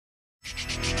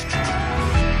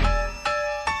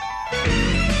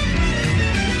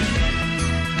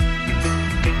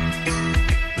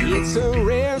It's a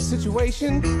rare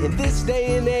situation in this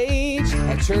day and age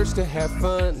at church to have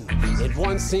fun in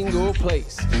one single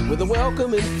place with a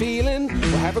welcoming feeling.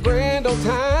 We'll have a grand old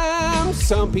time.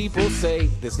 Some people say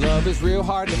this love is real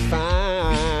hard to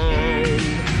find.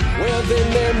 Well,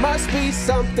 then there must be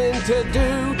something to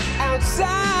do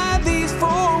outside these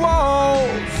four walls.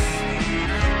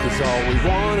 'Cause all we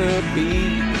wanna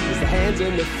be is the hands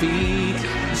and the feet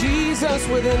Jesus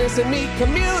within us and meet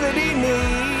community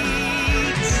needs.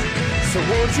 So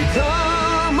won't you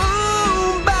come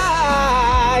on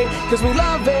by, 'cause we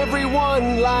love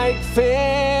everyone like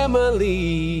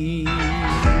family.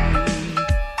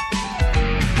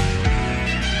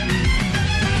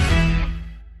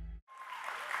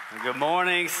 Good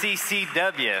morning,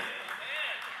 CCW.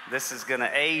 This is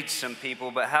gonna age some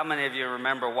people, but how many of you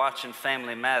remember watching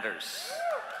Family Matters?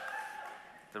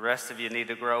 The rest of you need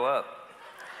to grow up.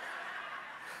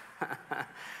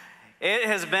 It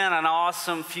has been an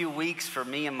awesome few weeks for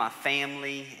me and my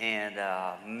family, and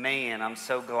man, I'm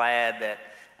so glad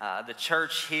that the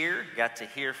church here got to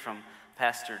hear from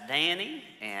Pastor Danny,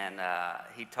 and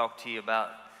he talked to you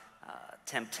about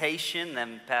temptation.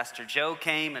 Then Pastor Joe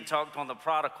came and talked on the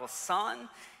prodigal son,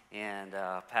 and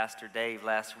Pastor Dave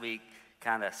last week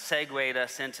kind of segued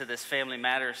us into this Family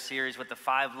Matters series with the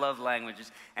 5 love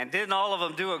languages. And didn't all of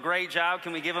them do a great job?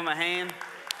 Can we give them a hand?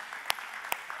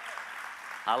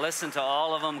 I listened to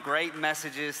all of them, great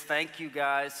messages. Thank you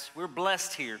guys. We're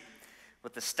blessed here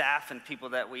with the staff and people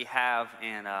that we have,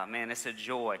 and man, it's a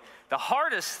joy. The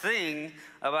hardest thing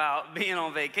about being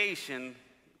on vacation,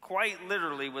 quite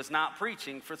literally, was not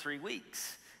preaching for 3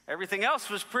 weeks. Everything else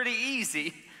was pretty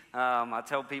easy. I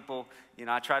tell people, you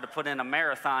know, I tried to put in a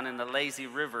marathon in the lazy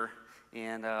river,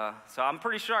 and so I'm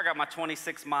pretty sure I got my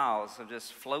 26 miles of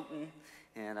just floating,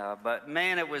 and but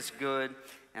man, it was good.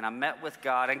 And I met with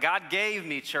God, and God gave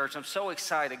me, church, I'm so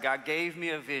excited. God gave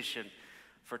me a vision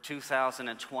for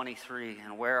 2023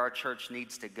 and where our church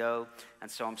needs to go,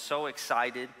 and so I'm so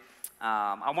excited.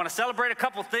 I want to celebrate a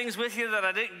couple things with you that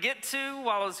I didn't get to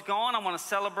while I was gone. I want to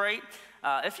celebrate.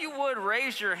 If you would,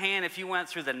 raise your hand if you went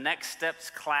through the Next Steps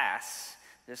class.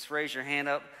 Just raise your hand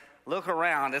up. Look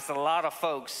around. It's a lot of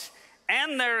folks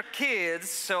and their kids,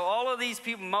 so all of these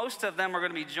people, most of them are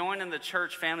going to be joining the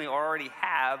church family, or already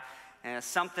have. And it's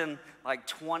something like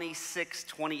 26,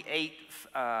 28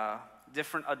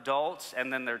 different adults,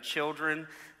 and then their children.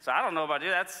 So I don't know about you,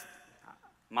 that's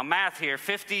my math here,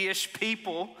 50-ish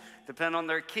people, depending on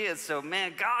their kids. So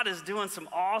man, God is doing some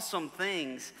awesome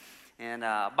things. And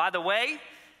by the way,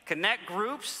 connect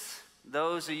groups,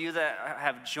 those of you that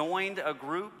have joined a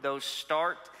group, those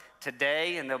start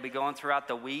today, and they'll be going throughout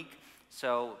the week.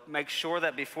 So make sure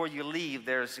that before you leave,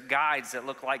 there's guides that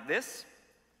look like this.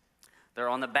 They're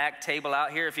on the back table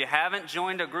out here. If you haven't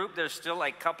joined a group, there's still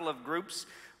a couple of groups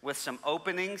with some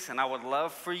openings, and I would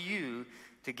love for you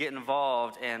to get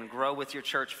involved and grow with your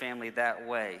church family that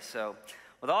way. So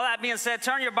with all that being said,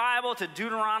 turn your Bible to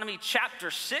Deuteronomy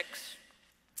chapter 6,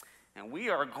 and we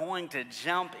are going to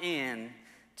jump in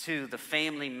to the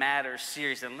Family Matters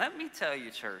series. And let me tell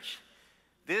you, church,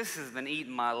 this has been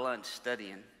eating my lunch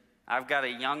studying. I've got a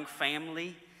young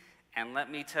family, and let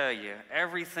me tell you,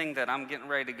 everything that I'm getting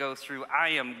ready to go through, I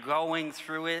am going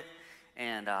through it.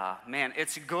 And man,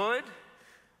 it's good,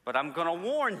 but I'm going to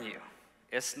warn you,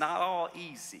 it's not all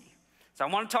easy. So I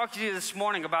want to talk to you this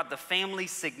morning about the family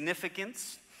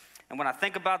significance. And when I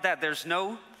think about that, there's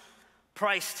no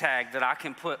price tag that I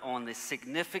can put on the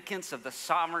significance of the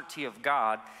sovereignty of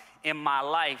God in my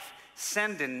life,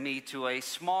 sending me to a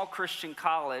small Christian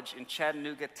college in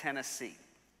Chattanooga, Tennessee.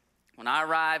 When I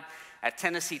arrived at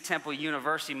Tennessee Temple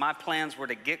University, my plans were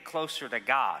to get closer to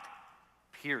God,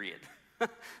 period.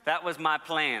 That was my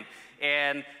plan.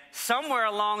 And somewhere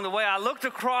along the way, I looked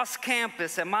across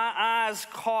campus, and my eyes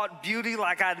caught beauty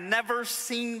like I'd never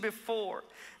seen before.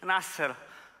 And I said,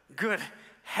 good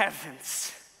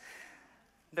heavens.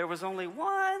 There was only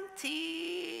one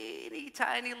teeny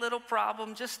tiny little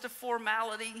problem, just a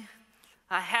formality.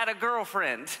 I had a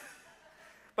girlfriend.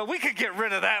 But we could get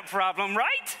rid of that problem,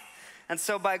 right? And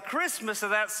so by Christmas of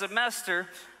that semester,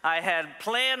 I had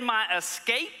planned my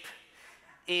escape,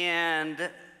 and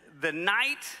the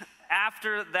night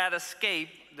after that escape,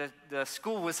 the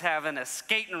school was having a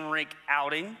skating rink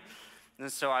outing.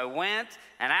 And so I went,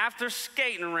 and after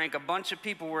skating rink, a bunch of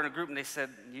people were in a group, and they said,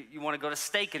 you want to go to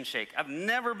Steak and Shake? I've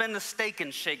never been to Steak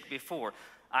and Shake before.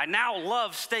 I now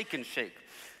love Steak and Shake.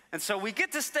 And so we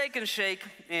get to Steak and Shake,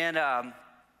 and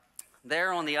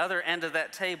there on the other end of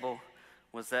that table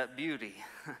was that beauty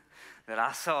that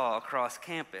I saw across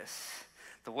campus.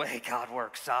 the way God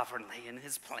works sovereignly in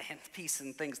his plan,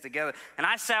 piecing things together. And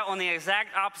I sat on the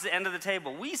exact opposite end of the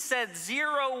table. We said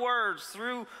 0 words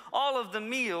through all of the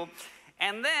meal.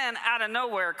 And then out of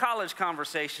nowhere, college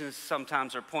conversations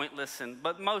sometimes are pointless,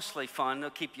 but mostly fun.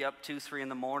 They'll keep you up 2, 3 in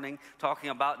the morning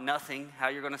talking about nothing, how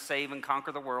you're going to save and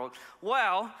conquer the world.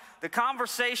 Well, the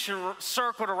conversation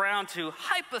circled around to,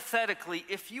 hypothetically,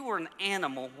 if you were an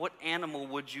animal, what animal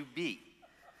would you be?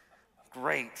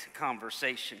 Great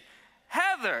conversation.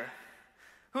 Heather,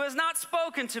 who has not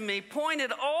spoken to me,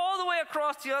 pointed all the way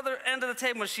across the other end of the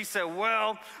table, and she said,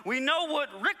 well, we know what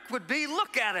Rick would be.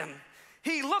 Look at him.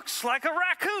 He looks like a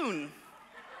raccoon.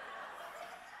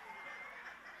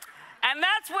 And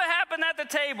that's what happened at the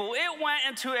table. It went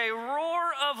into a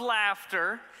roar of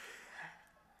laughter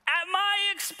at my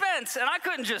expense. And I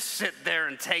couldn't just sit there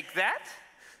and take that.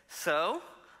 So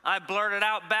I blurted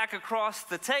out back across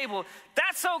the table,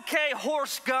 that's okay,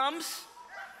 horse gums.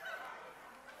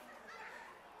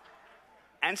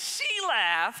 And she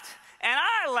laughed, and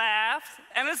I laughed,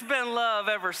 and it's been love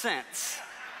ever since.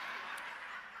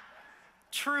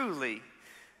 Truly,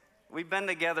 we've been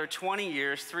together 20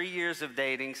 years, 3 years of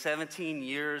dating, 17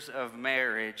 years of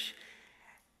marriage,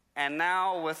 and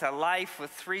now with a life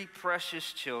with 3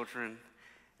 precious children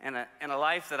and a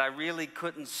life that I really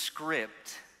couldn't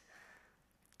script.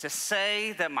 To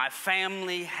say that my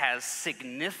family has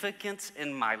significance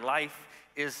in my life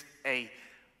is a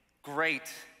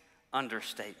great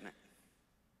understatement.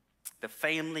 The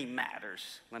family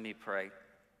matters. Let me pray.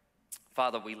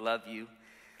 Father, we love you.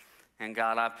 And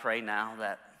God, I pray now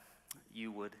that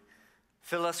you would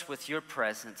fill us with your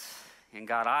presence. And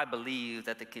God, I believe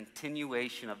that the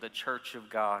continuation of the church of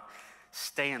God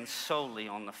stands solely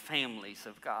on the families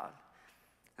of God.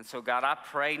 And so, God, I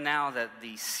pray now that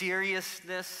the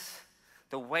seriousness,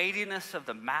 the weightiness of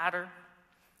the matter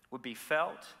would be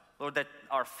felt. Lord, that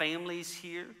our families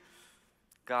here,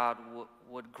 God,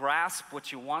 would grasp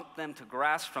what you want them to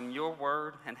grasp from your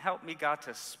word. And help me, God,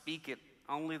 to speak it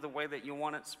only the way that you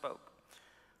want it spoke.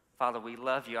 Father, we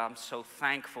love you. I'm so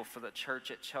thankful for the church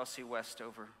at Chelsea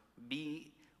Westover.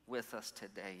 Be with us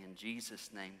today. In Jesus'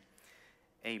 name,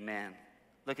 amen.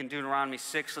 Look in Deuteronomy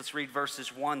 6. Let's read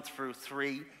verses 1 through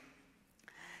 3. It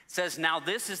says, now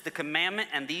this is the commandment,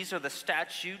 and these are the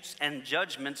statutes and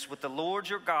judgments which the Lord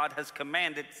your God has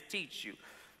commanded to teach you,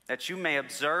 that you may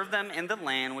observe them in the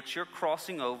land which you're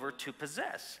crossing over to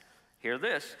possess. Hear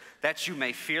this, that you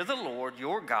may fear the Lord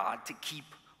your God to keep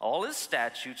all his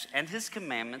statutes and his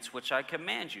commandments which I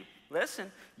command you.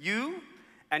 Listen, you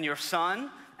and your son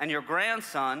and your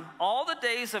grandson, all the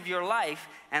days of your life,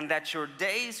 and that your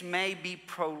days may be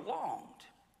prolonged.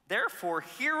 Therefore,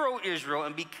 hear, O Israel,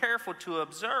 and be careful to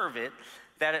observe it,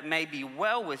 that it may be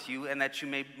well with you, and that you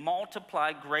may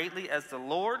multiply greatly as the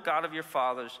Lord God of your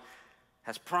fathers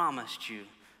has promised you.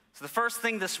 So the first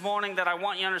thing this morning that I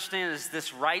want you to understand is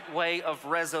this right way of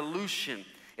resolution.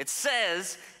 It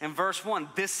says in verse 1,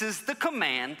 this is the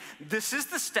command, this is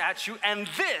the statute, and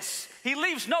this, he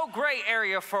leaves no gray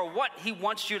area for what he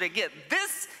wants you to get.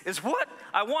 This is what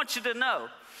I want you to know.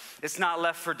 It's not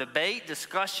left for debate,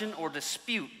 discussion, or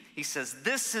dispute. He says,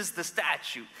 this is the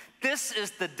statute. This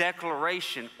is the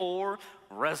declaration or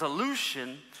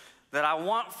resolution that I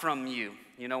want from you.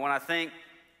 You know, when I think,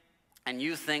 and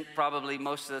you think probably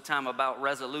most of the time about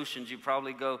resolutions, you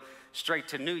probably go straight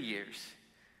to New Year's.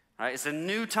 Right? It's a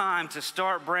new time to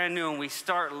start brand new, and we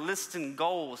start listing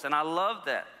goals, and I love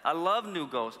that. I love new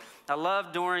goals. I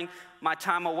love during my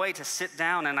time away to sit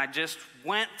down, and I just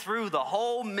went through the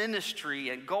whole ministry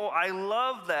and go. I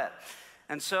love that.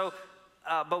 And so,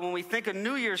 but when we think of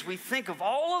New Year's, we think of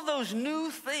all of those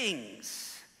new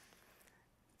things.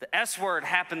 The S word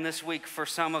happened this week for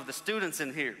some of the students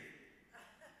in here.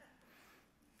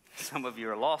 Some of you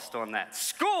are lost on that.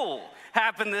 School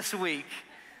happened this week.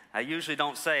 I usually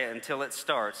don't say it until it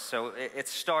starts, so it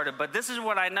started. But this is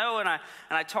what I know, and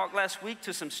I talked last week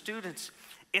to some students.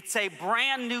 It's a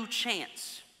brand new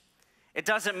chance. It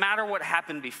doesn't matter what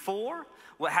happened before,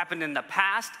 what happened in the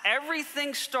past.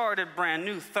 Everything started brand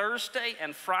new Thursday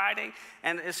and Friday,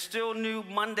 and it's still new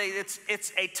Monday.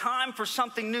 It's a time for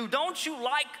something new. Don't you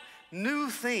like new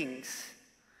things?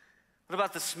 What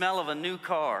about the smell of a new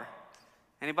car?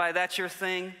 Anybody, that's your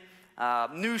thing?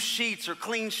 New sheets or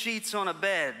clean sheets on a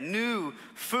bed, new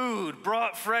food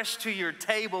brought fresh to your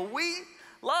table. We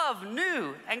love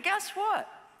new, and guess what?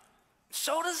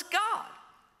 So does God.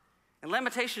 In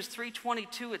Lamentations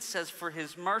 3:22, it says, for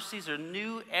his mercies are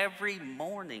new every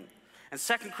morning. And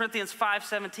 2 Corinthians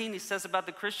 5:17, he says about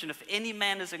the Christian, if any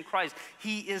man is in Christ,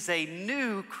 he is a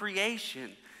new creation.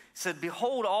 He said,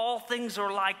 behold, all things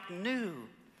are like new.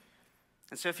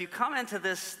 And so if you come into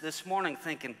this morning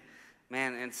thinking,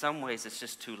 man, in some ways it's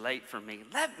just too late for me.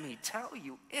 Let me tell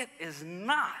you, it is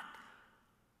not.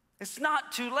 It's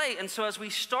not too late. And so as we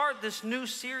start this new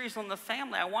series on the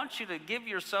family, I want you to give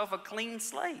yourself a clean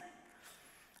slate.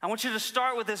 I want you to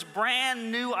start with this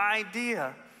brand new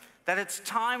idea that it's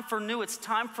time for new. It's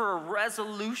time for a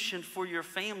resolution for your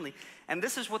family. And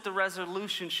this is what the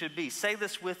resolution should be. Say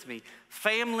this with me.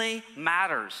 Family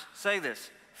matters. Say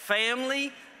this.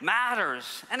 Family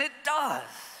matters. And it does.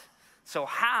 So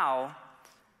how,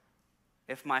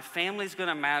 if my family's going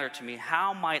to matter to me,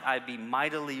 how might I be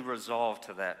mightily resolved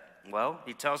to that? Well,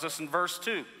 he tells us in verse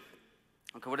 2.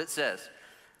 Look at what it says.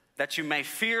 That you may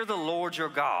fear the Lord your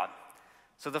God.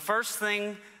 So the first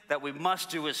thing that we must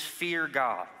do is fear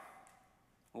God.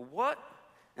 Well, what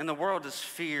in the world does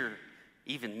fear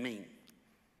even mean?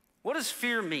 What does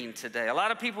fear mean today? A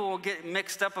lot of people will get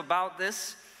mixed up about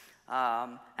this.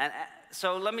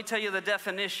 So let me tell you the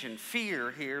definition.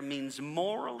 Fear here means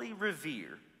morally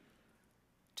revere,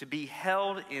 to be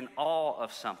held in awe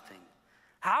of something.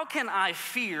 How can I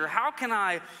fear? How can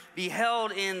I be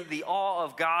held in the awe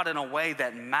of God in a way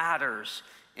that matters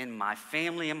in my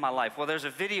family and my life? Well, there's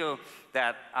a video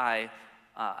that I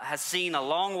has seen a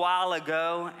long while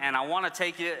ago, and I want to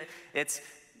take you.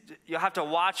 You'll have to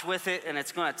watch with it, and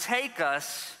it's going to take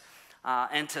us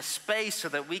into space so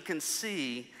that we can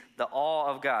see the awe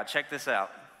of God. Check this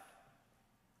out.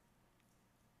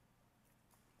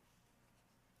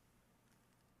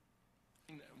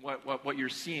 What you're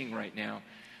seeing right now.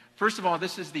 First of all,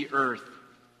 this is the earth.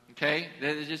 Okay,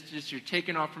 that is just you're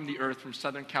taking off from the earth from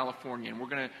Southern California, and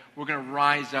we're gonna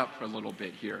rise up for a little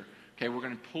bit here. Okay, we're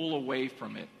gonna pull away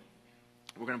from it.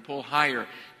 We're gonna pull higher.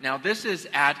 Now this is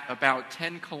at about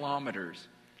 10 kilometers.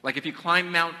 Like if you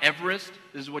climb Mount Everest,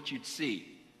 this is what you'd see.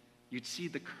 You'd see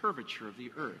the curvature of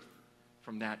the earth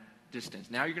from that distance.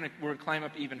 Now we're gonna climb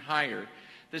up even higher.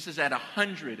 This is at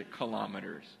 100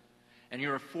 kilometers. And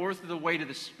you're a fourth of the way to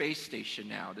the space station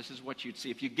now. This is what you'd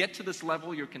see. If you get to this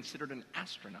level, you're considered an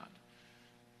astronaut.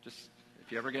 Just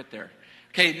if you ever get there.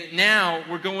 Okay, now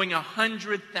we're going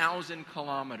 100,000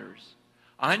 kilometers.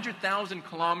 100,000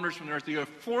 kilometers from the earth. You're a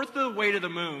fourth of the way to the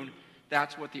moon.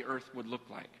 That's what the earth would look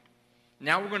like.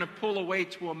 Now we're going to pull away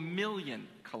to 1,000,000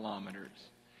 kilometers.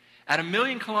 At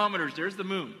 1,000,000 kilometers, there's the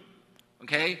moon.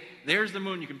 Okay, there's the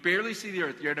moon. You can barely see the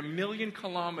earth. You're at 1,000,000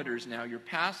 kilometers now. You're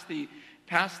past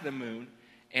the moon,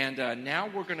 and now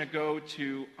we're going to go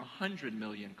to 100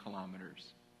 million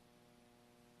kilometers.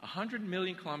 100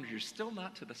 million kilometers, you're still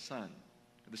not to the sun.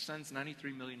 The sun's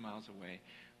 93 million miles away.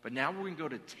 But now we're going to go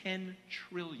to 10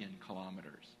 trillion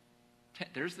kilometers.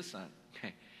 There's the sun.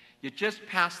 Okay. You just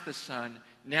passed the sun.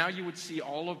 Now you would see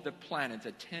all of the planets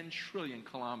at 10 trillion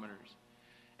kilometers.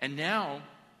 And now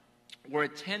we're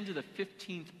at 10 to the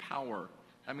 15th power.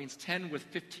 That means 10 with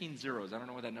 15 zeros. I don't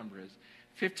know what that number is.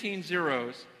 15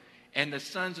 zeros, and the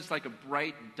sun's just like a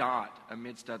bright dot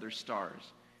amidst other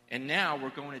stars. And now we're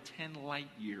going to 10 light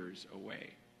years away.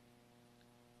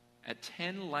 At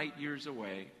 10 light years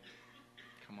away,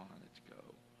 come on, let's go.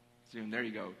 Zoom, there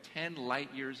you go. 10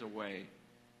 light years away.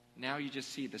 Now you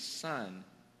just see the sun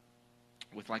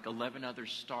with like 11 other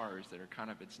stars that are kind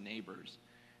of its neighbors.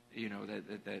 You know,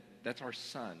 that's our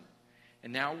sun.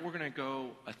 And now we're going to go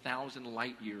 1,000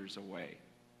 light years away.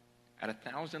 At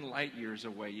 1,000 light years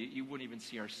away, you wouldn't even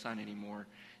see our sun anymore.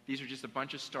 These are just a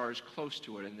bunch of stars close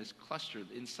to it in this cluster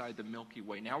inside the Milky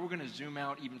Way. Now we're going to zoom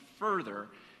out even further,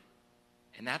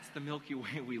 and that's the Milky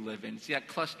Way we live in. See that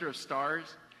cluster of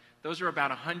stars? Those are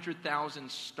about 100,000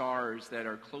 stars that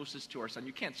are closest to our sun.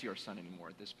 You can't see our sun anymore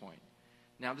at this point.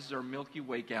 Now this is our Milky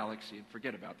Way galaxy, and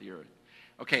forget about the Earth.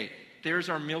 Okay, there's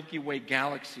our Milky Way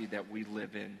galaxy that we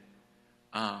live in.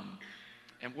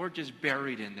 And we're just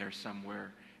buried in there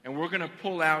somewhere. And we're going to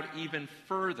pull out even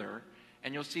further,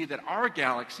 and you'll see that our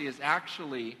galaxy is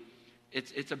actually,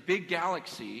 it's a big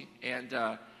galaxy, and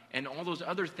all those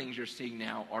other things you're seeing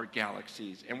now are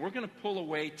galaxies. And we're going to pull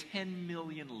away 10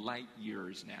 million light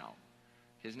years now.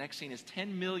 His next scene is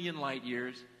 10 million light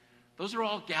years. Those are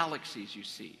all galaxies you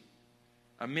see.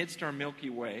 Amidst our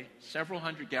Milky Way, several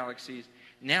hundred galaxies.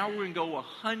 Now we're going to go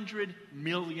 100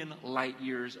 million light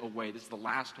years away. This is the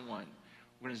last one.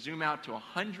 We're going to zoom out to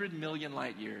 100 million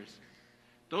light years.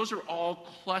 Those are all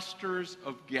clusters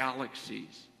of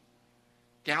galaxies.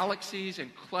 Galaxies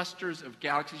and clusters of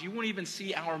galaxies. You won't even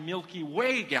see our Milky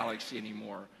Way galaxy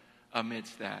anymore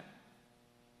amidst that.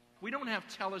 We don't have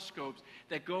telescopes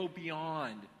that go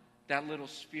beyond that little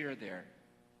sphere there.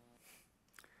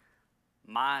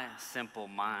 My simple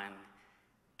mind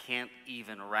can't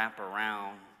even wrap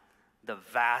around the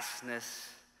vastness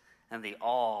and the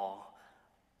awe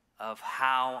of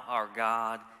how our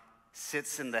God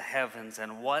sits in the heavens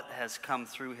and what has come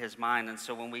through his mind. And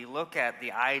so when we look at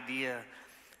the idea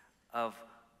of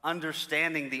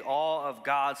understanding the awe of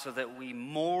God so that we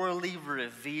morally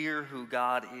revere who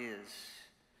God is,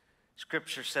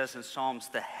 Scripture says in Psalms,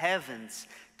 the heavens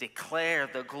declare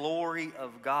the glory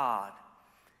of God.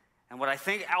 And what I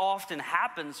think often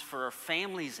happens for our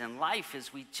families in life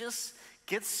is we just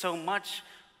get so much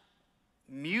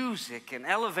music and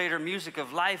elevator music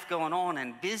of life going on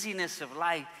and busyness of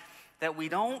life that we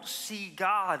don't see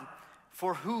God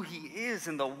for who he is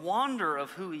and the wonder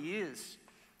of who he is.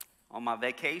 On my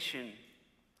vacation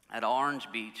at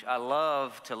Orange Beach, I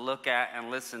love to look at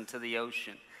and listen to the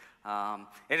ocean.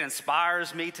 It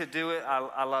inspires me to do it.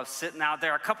 I love sitting out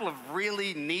there. A couple of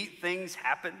really neat things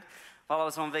happened while I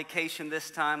was on vacation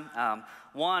this time.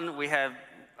 One, we had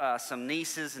some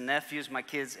nieces and nephews, my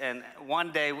kids, and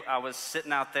one day I was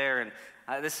sitting out there, and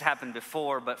this happened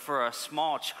before, but for a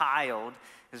small child,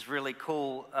 is really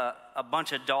cool. A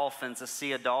bunch of dolphins, a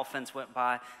sea of dolphins went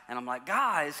by, and I'm like,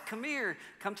 guys, come here,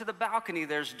 come to the balcony,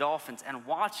 there's dolphins. And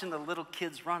watching the little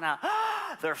kids run out,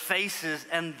 their faces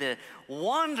and the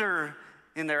wonder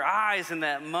in their eyes in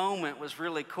that moment was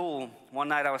really cool. One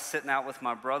night I was sitting out with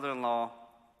my brother-in-law,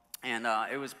 and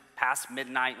it was past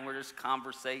midnight, and we're just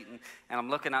conversating, and I'm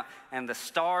looking out, and the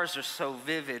stars are so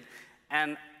vivid.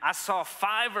 And I saw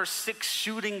 5 or 6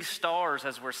 shooting stars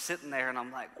as we're sitting there, and I'm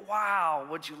like, wow,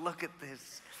 would you look at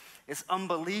this? It's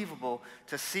unbelievable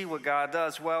to see what God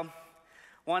does. Well,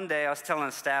 one day, I was telling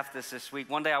the staff this week,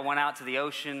 one day I went out to the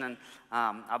ocean, and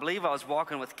I believe I was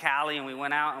walking with Callie, and we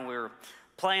went out and we were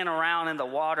playing around in the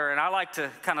water, and I like to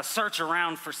kind of search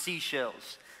around for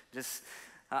seashells.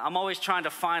 I'm always trying to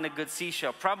find a good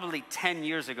seashell. Probably 10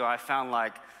 years ago, I found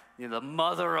the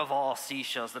mother of all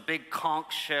seashells, the big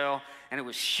conch shell, and it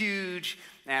was huge,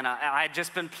 and I had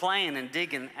just been playing and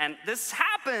digging, and this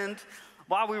happened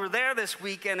while we were there this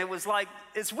week, and it was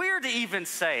it's weird to even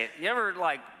say it. You ever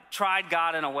tried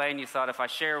God in a way and you thought, if I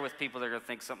share with people, they're gonna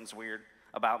think something's weird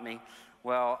about me?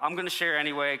 Well, I'm gonna share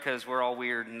anyway because we're all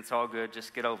weird and it's all good,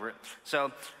 just get over it.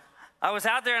 So I was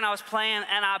out there and I was playing,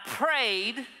 and I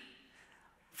prayed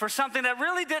for something that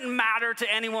really didn't matter to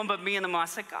anyone but me and them. I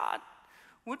said, God,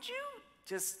 would you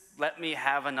just let me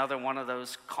have another one of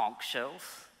those conch shells?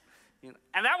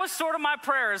 And that was sort of my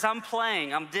prayer as I'm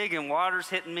playing. I'm digging, water's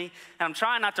hitting me, and I'm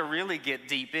trying not to really get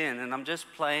deep in, and I'm just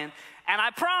playing. And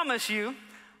I promise you,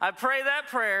 I pray that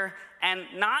prayer, and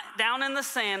not down in the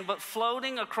sand, but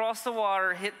floating across the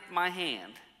water hit my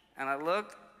hand. And I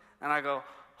look, and I go,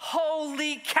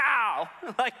 holy cow!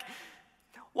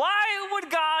 Why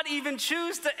would God even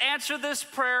choose to answer this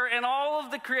prayer in all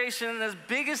of the creation and as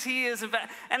big as he is? And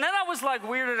then I was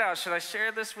weirded out. Should I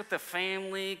share this with the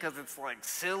family? Because it's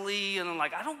silly. And I'm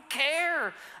like, I don't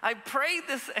care. I prayed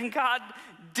this and God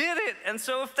did it. And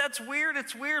so if that's weird,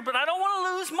 it's weird. But I don't want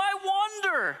to lose my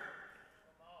wonder.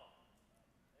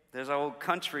 There's an old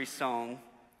country song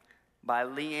by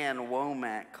Leanne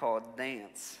Womack called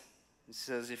Dance. It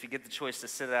says, if you get the choice to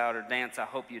sit out or dance, I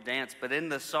hope you dance. But in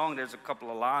the song, there's a couple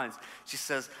of lines. She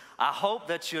says, I hope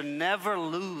that you never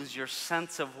lose your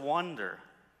sense of wonder.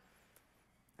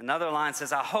 Another line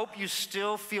says, I hope you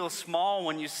still feel small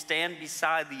when you stand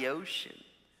beside the ocean.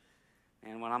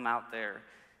 And when I'm out there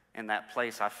in that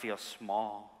place, I feel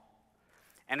small.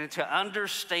 And to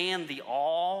understand the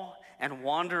awe and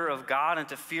wonder of God and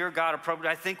to fear God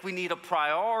appropriately, I think we need a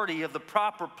priority of the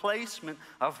proper placement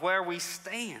of where we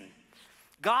stand.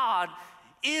 God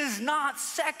is not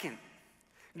second.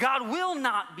 God will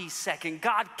not be second.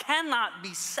 God cannot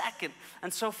be second.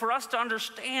 And so for us to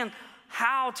understand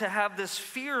how to have this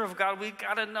fear of God, we've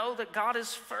got to know that God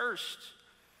is first.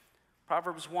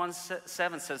 Proverbs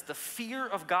 1:7 says, the fear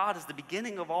of God is the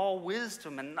beginning of all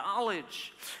wisdom and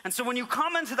knowledge. And so when you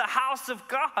come into the house of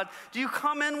God, do you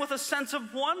come in with a sense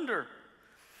of wonder?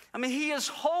 I mean, he is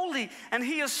holy and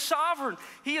he is sovereign.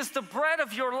 He is the bread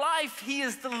of your life. He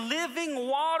is the living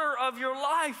water of your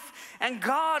life. And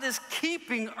God is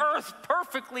keeping earth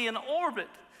perfectly in orbit.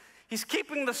 He's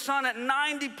keeping the sun at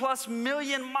 90+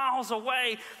 million miles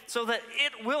away so that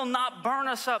it will not burn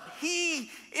us up.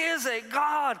 He is a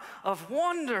God of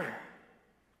wonder.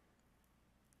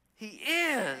 He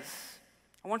is.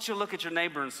 I want you to look at your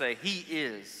neighbor and say, he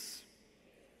is.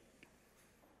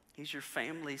 He's your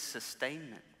family's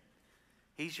sustainment.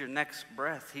 He's your next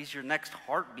breath. He's your next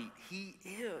heartbeat. He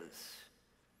is.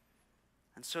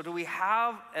 And so do we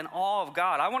have an awe of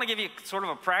God? I want to give you sort of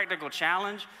a practical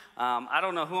challenge. I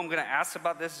don't know who I'm going to ask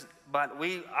about this, but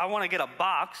I want to get a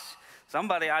box.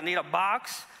 I need a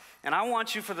box, and I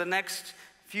want you for the next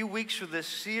few weeks for this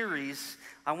series,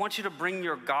 I want you to bring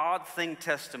your God thing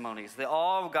testimonies, the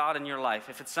awe of God in your life.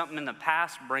 If it's something in the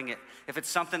past, bring it. If it's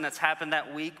something that's happened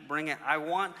that week, bring it. I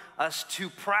want us to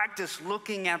practice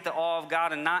looking at the awe of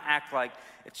God and not act like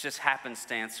it's just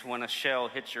happenstance when a shell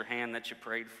hits your hand that you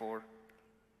prayed for.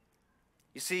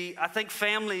 You see, I think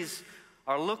families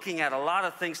are looking at a lot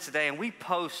of things today, and we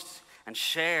post and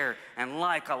share and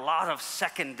like a lot of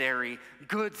secondary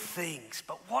good things.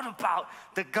 But what about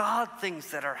the God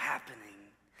things that are happening?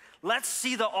 Let's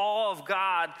see the awe of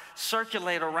God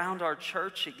circulate around our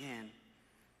church again.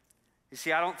 You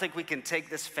see, I don't think we can take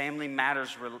this Family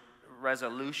Matters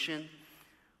resolution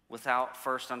without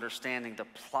first understanding the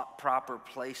proper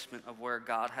placement of where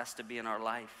God has to be in our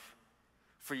life.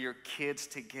 For your kids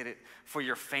to get it, for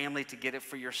your family to get it,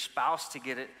 for your spouse to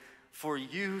get it, for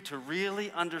you to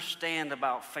really understand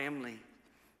about family,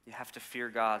 you have to fear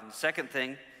God. And the second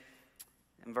thing,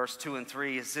 in verse 2 and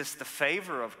 3, is this the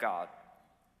favor of God.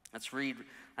 Let's read.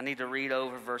 I need to read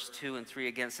over verse 2 and 3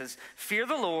 again. It says, fear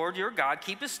the Lord your God,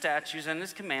 keep his statutes and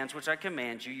his commands, which I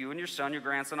command you, you and your son, your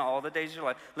grandson, all the days of your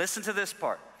life. Listen to this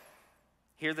part.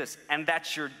 Hear this. And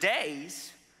that your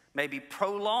days may be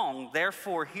prolonged.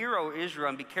 Therefore, hear, O Israel,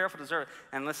 and be careful to observe.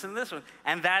 And listen to this one.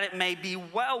 And that it may be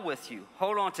well with you.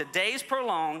 Hold on to days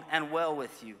prolonged and well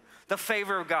with you. The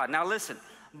favor of God. Now listen.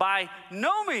 By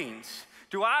no means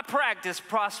do I practice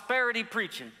prosperity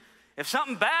preaching. If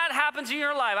something bad happens in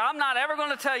your life, I'm not ever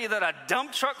going to tell you that a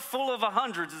dump truck full of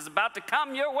hundreds is about to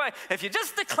come your way. If you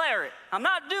just declare it, I'm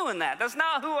not doing that. That's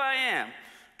not who I am.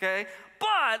 Okay?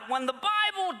 But when the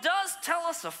Bible does tell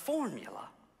us a formula,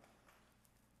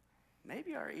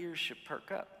 maybe our ears should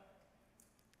perk up.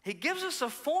 He gives us a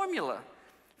formula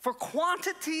for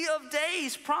quantity of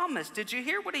days promised. Did you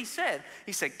hear what he said?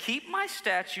 He said, keep my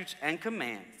statutes and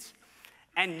commands,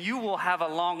 and you will have a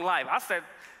long life. I said,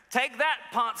 take that,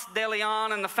 Ponce de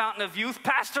Leon and the Fountain of Youth.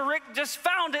 Pastor Rick just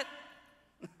found it.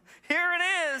 Here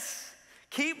it is.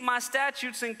 Keep my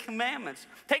statutes and commandments.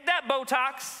 Take that,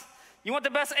 Botox. You want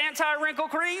the best anti-wrinkle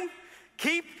cream?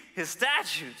 Keep his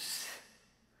statutes.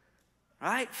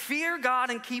 Right? Fear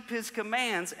God and keep his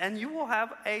commands, and you will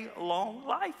have a long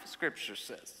life, Scripture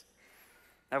says.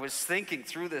 I was thinking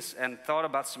through this and thought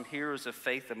about some heroes of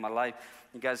faith in my life.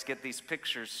 You guys get these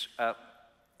pictures.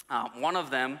 One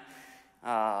of them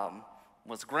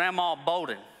was Grandma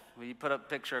Bolden. Will you put up a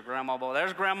picture of Grandma Bolden?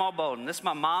 There's Grandma Bolden. This is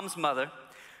my mom's mother.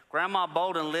 Grandma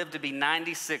Bolden lived to be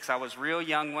 96. I was real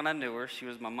young when I knew her. She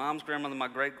was my mom's grandmother, my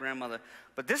great-grandmother.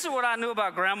 But this is what I knew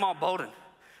about Grandma Bolden.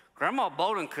 Grandma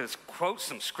Bolden could quote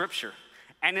some scripture,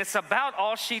 and it's about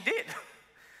all she did.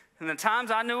 And the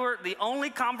times I knew her, the only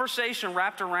conversation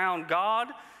wrapped around God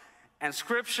and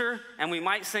scripture, and we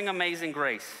might sing Amazing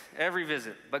Grace every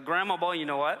visit. But Grandma Bolden, you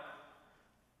know what?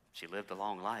 She lived a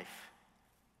long life.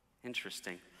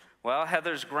 Interesting. Well,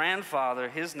 Heather's grandfather,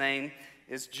 his name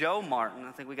is Joe Martin.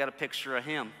 I think we got a picture of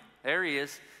him. There he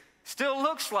is. Still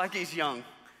looks like he's young,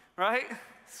 right?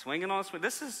 Swinging on a swing.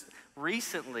 This is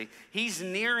recently. He's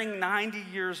nearing 90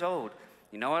 years old.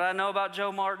 You know what I know about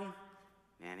Joe Martin?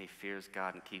 Man, he fears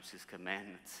God and keeps his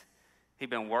commandments. He's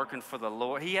been working for the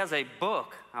Lord. He has a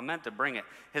book. I meant to bring it.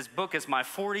 His book is My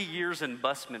 40 Years in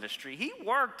Bus Ministry.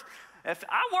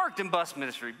 I worked in bus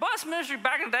ministry. Bus ministry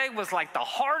back in the day was like the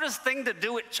hardest thing to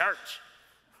do at church.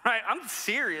 Right? I'm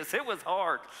serious. It was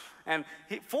hard. And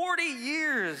 40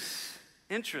 years.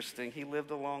 Interesting. He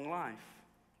lived a long life.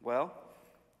 Well,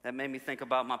 that made me think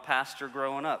about my pastor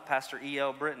growing up, Pastor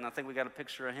E.L. Britton. I think we got a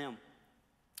picture of him.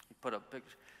 He put up a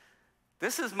picture.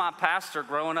 This is my pastor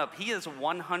growing up. He is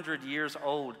 100 years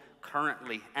old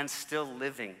currently and still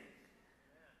living.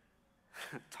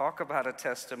 Talk about a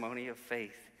testimony of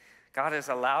faith. God has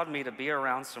allowed me to be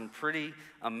around some pretty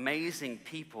amazing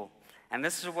people. And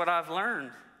this is what I've learned.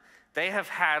 They have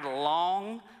had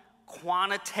long,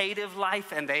 quantitative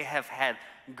life, and they have had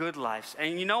good lives.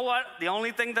 And you know what? The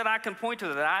only thing that I can point to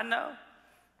that I know,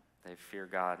 they fear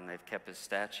God and they've kept his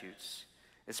statutes.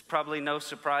 It's probably no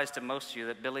surprise to most of you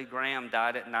that Billy Graham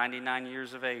died at 99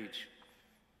 years of age.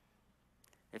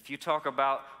 If you talk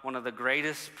about one of the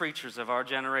greatest preachers of our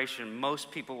generation,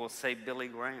 most people will say Billy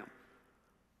Graham.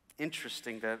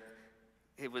 Interesting that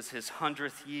it was his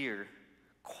 100th year.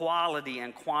 Quality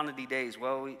and quantity days.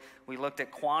 Well, we looked at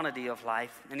quantity of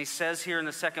life. And he says here in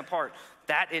the second part,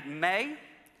 that it may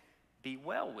be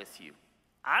well with you.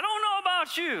 I don't know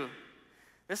about you.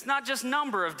 It's not just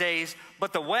number of days,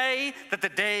 but the way that the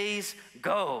days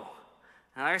go.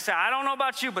 And like I said, I don't know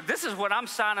about you, but this is what I'm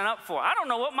signing up for. I don't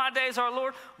know what my days are,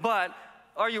 Lord, but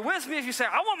are you with me if you say,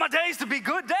 I want my days to be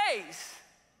good days?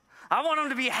 I want them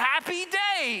to be happy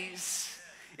days.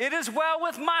 It is well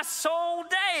with my soul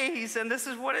days. And this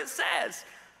is what it says.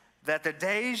 that the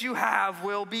days you have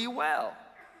will be well.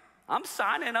 I'm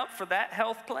signing up for that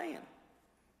health plan.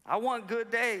 I want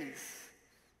good days,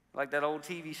 like that old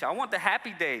TV show. I want the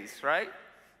happy days, right?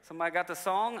 Somebody got the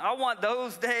song? I want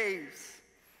those days.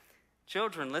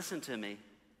 Children, listen to me.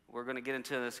 We're going to get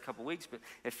into this in a couple weeks, but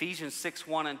Ephesians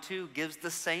 6:1-2 gives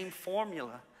the same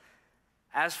formula.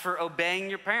 As for obeying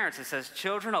your parents, it says,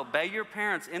 children, obey your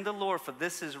parents in the Lord, for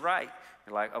this is right.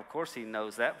 You're like, of course he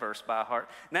knows that verse by heart.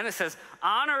 And then it says,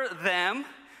 honor them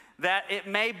that it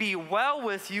may be well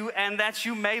with you and that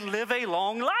you may live a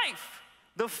long life.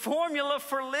 The formula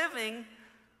for living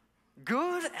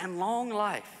good and long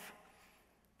life.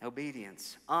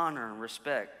 Obedience, honor, and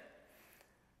respect.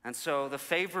 And so the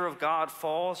favor of God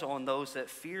falls on those that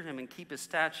fear him and keep his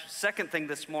statutes. Second thing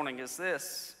this morning is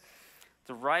this,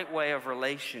 the right way of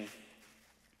relation.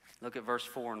 Look at verse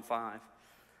 4 and 5. It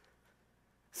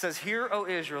says, hear, O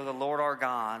Israel, the Lord our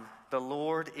God, the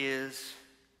Lord is,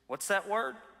 what's that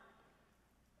word?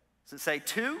 Does it say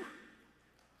 2?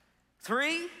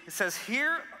 3? It says,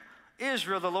 hear,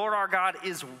 Israel, the Lord our God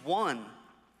is one.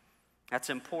 That's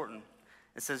important.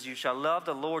 It says, you shall love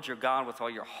the Lord your God with all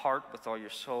your heart, with all your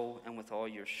soul, and with all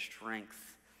your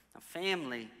strength. Now,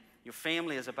 family, your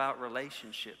family is about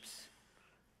relationships.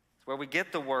 It's where we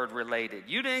get the word related.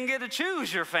 You didn't get to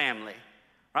choose your family,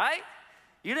 right?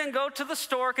 You didn't go to the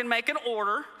store and make an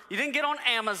order. You didn't get on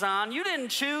Amazon. You didn't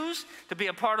choose to be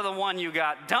a part of the one you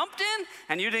got dumped in,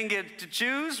 and you didn't get to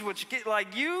choose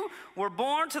like you were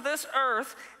born to this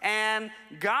earth, and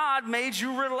God made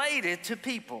you related to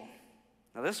people.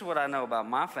 Now, this is what I know about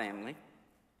my family.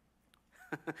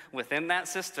 Within that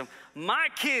system, my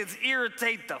kids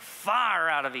irritate the fire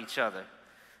out of each other.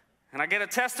 Can I get a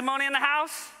testimony in the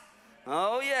house?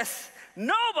 Oh, yes.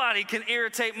 Nobody can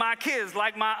irritate my kids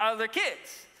like my other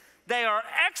kids. They are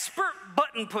expert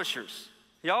button pushers.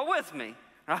 Y'all with me?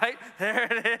 Right? There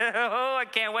it is. Oh, I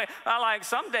can't wait.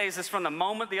 Some days it's from the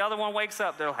moment the other one wakes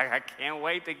up. They're like, I can't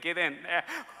wait to get in there.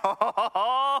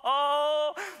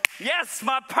 Oh, yes,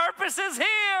 my purpose is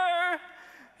here.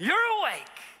 You're awake.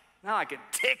 Now I can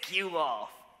tick you off.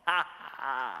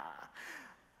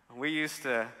 We used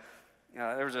to,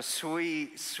 there was a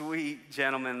sweet, sweet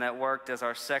gentleman that worked as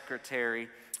our secretary.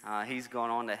 He's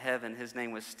gone on to heaven. His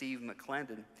name was Steve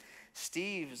McClendon.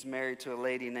 Steve is married to a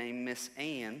lady named Miss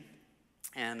Ann.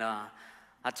 And I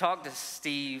talked to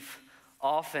Steve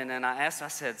often, and I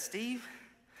said, Steve,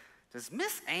 does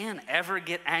Miss Ann ever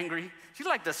get angry? She's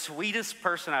like the sweetest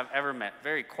person I've ever met.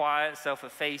 Very quiet,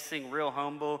 self-effacing, real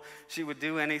humble. She would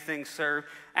do anything serve,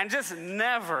 and just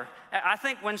never. I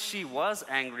think when she was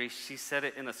angry, she said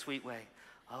it in a sweet way.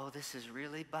 Oh, this is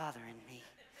really bothering me.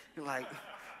 You're like,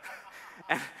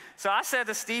 and so I said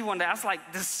to Steve one day, I was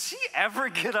like, does she ever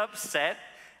get upset?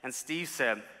 And Steve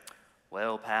said,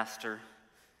 well, Pastor,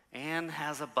 Ann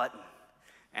has a button,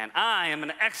 and I am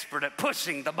an expert at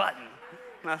pushing the button.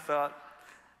 And I thought,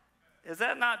 is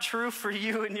that not true for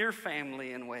you and your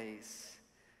family in ways?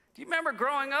 Do you remember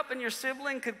growing up and your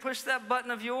sibling could push that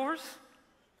button of yours?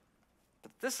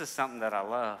 But this is something that I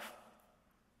love.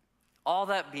 All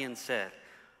that being said,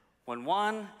 when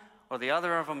one or the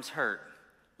other of them's hurt,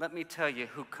 let me tell you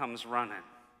who comes running.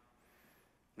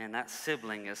 Man, that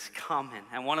sibling is coming.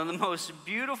 And one of the most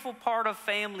beautiful part of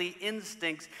family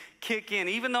instincts kick in.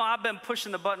 Even though I've been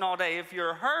pushing the button all day, if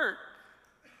you're hurt,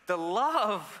 the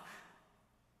love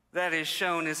that is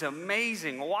shown is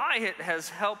amazing. Wyatt has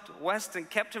helped Weston,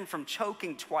 kept him from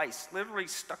choking twice, literally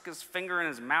stuck his finger in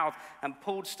his mouth and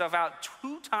pulled stuff out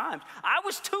 2 times. I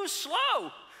was too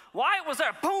slow. Wyatt was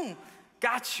there, boom,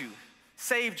 got you,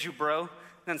 saved you, bro.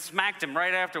 Then smacked him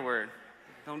right afterward.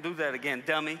 Don't do that again,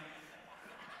 dummy.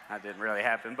 That didn't really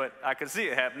happen, but I could see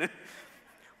it happening.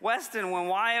 Weston, when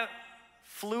Wyatt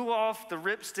flew off the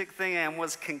ripstick thing and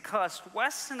was concussed,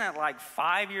 Weston at like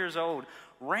 5 years old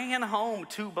ran home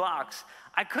 2 blocks.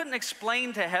 I couldn't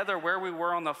explain to Heather where we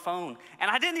were on the phone, and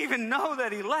I didn't even know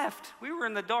that he left. We were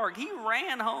in the dark. He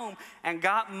ran home and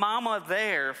got mama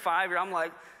there 5 years. I'm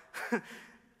like,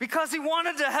 because he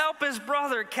wanted to help his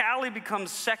brother. Callie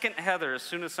becomes second Heather as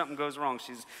soon as something goes wrong.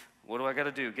 She's, what do I got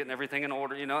to do? Getting everything in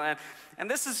order, you know? And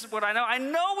this is what I know. I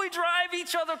know we drive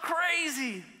each other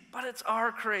crazy, but it's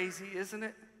our crazy, isn't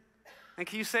it? And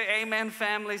can you say amen,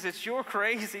 families? It's your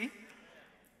crazy.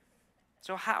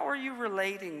 So how are you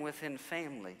relating within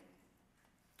family?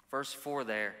 Verse 4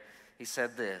 there, he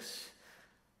said this,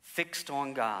 fixed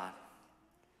on God.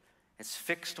 It's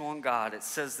fixed on God. It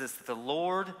says this, the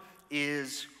Lord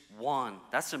is one.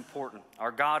 That's important.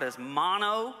 Our God is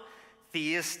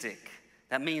monotheistic.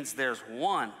 That means there's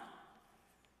one.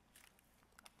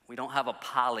 We don't have a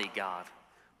poly God.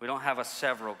 We don't have a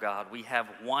several God. We have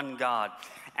one God.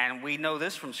 And we know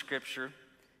this from Scripture.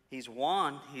 He's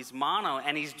one, he's mono,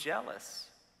 and he's jealous.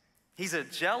 He's a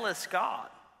jealous God.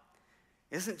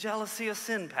 Isn't jealousy a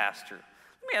sin, Pastor?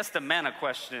 Let me ask the men a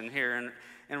question here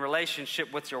in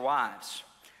relationship with your wives.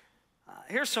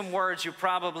 Here's some words you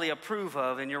probably approve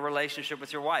of in your relationship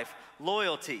with your wife.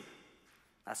 Loyalty.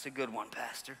 That's a good one,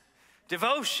 Pastor.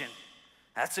 Devotion.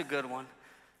 That's a good one.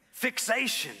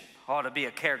 Fixation ought to be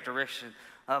a characteristic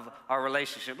of our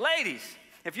relationship. Ladies,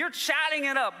 if you're chatting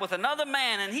it up with another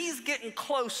man and he's getting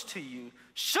close to you,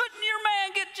 shouldn't your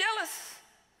man get jealous?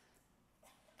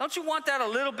 Don't you want that a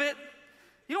little bit?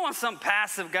 You don't want some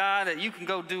passive guy that you can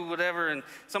go do whatever and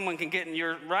someone can get in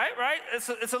your, right?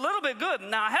 It's a little bit good.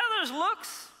 Now, Heather's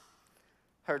looks,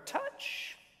 her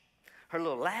touch, her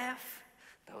little laugh,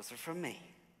 those are from me.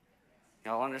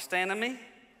 Y'all understanding me?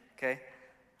 Okay.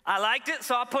 I liked it,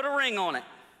 so I put a ring on it.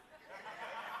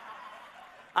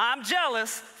 I'm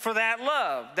jealous for that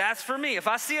love. That's for me. If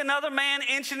I see another man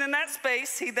inching in that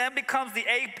space, he then becomes the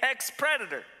apex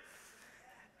predator.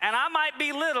 And I might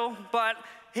be little, but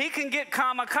he can get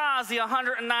kamikaze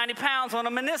 190 pounds on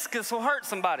a meniscus will hurt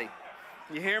somebody.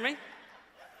 You hear me?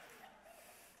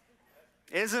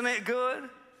 Isn't it good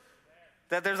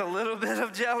that there's a little bit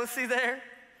of jealousy there?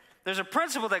 There's a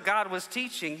principle that God was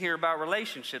teaching here about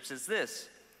relationships. It's this.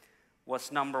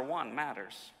 What's number one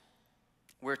matters.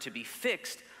 We're to be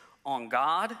fixed on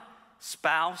God,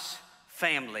 spouse,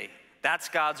 family. That's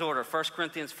God's order. 1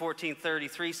 Corinthians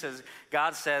 14:33 says,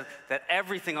 God said that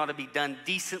everything ought to be done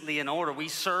decently in order. We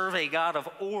serve a God of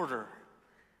order,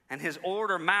 and his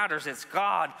order matters. It's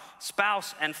God,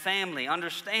 spouse, and family.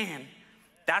 Understand,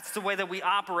 that's the way that we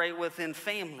operate within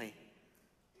family.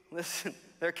 Listen,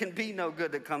 there can be no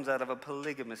good that comes out of a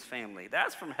polygamous family.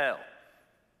 That's from hell.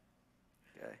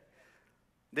 Okay?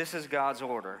 This is God's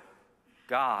order.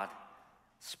 God,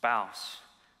 spouse,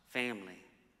 family.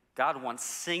 God wants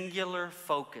singular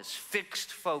focus,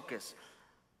 fixed focus.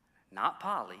 Not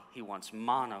poly, he wants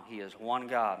mono. He is one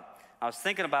God. I was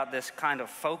thinking about this kind of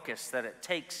focus that it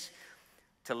takes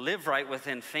to live right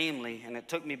within family, and it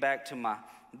took me back to my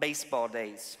baseball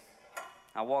days.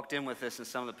 I walked in with this, and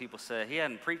some of the people said, he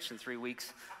hadn't preached in 3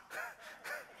 weeks.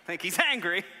 I think he's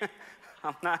angry.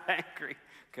 I'm not angry.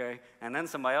 Okay, and then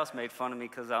somebody else made fun of me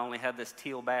because I only had this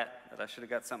teal bat that I should have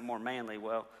got something more manly.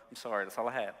 Well, I'm sorry, that's all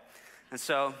I had. And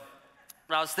so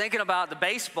I was thinking about the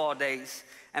baseball days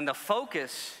and the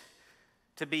focus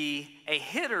to be a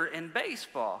hitter in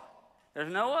baseball.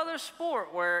 There's no other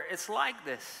sport where it's like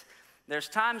this. There's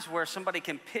times where somebody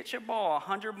can pitch a ball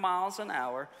 100 miles an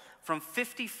hour from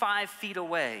 55 feet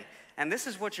away, and this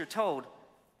is what you're told,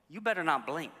 you better not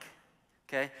blink.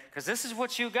 Okay, because this is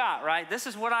what you got, right? This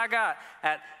is what I got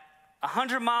at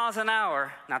 100 miles an hour.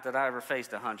 Not that I ever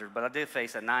faced 100, but I did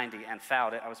face a 90 and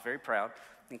fouled it. I was very proud,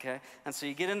 okay? And so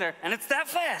you get in there, and it's that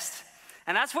fast.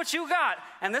 And that's what you got.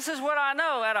 And this is what I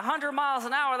know. At 100 miles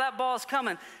an hour, that ball's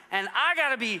coming. And I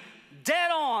got to be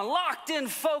dead on, locked in,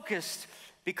 focused,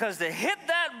 because to hit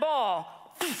that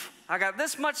ball, I got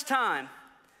this much time.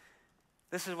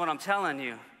 This is what I'm telling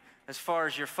you as far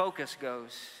as your focus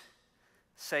goes.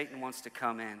 Satan wants to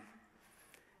come in.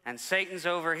 And Satan's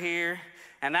over here,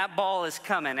 and that ball is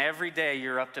coming every day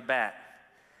you're up to bat.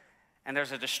 And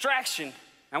there's a distraction,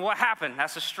 and what happened?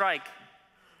 That's a strike.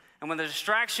 And when the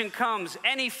distraction comes,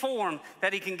 any form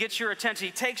that he can get your attention,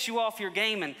 he takes you off your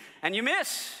game, and you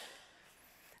miss.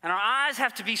 And our eyes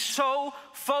have to be so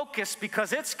focused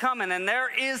because it's coming, and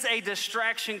there is a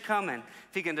distraction coming.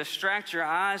 If he can distract your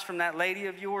eyes from that lady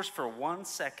of yours for 1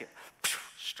 second,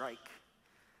 strike.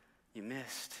 You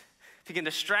missed. If he can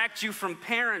distract you from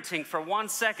parenting for 1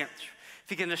 second, if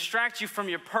he can distract you from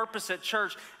your purpose at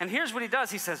church, and here's what he does.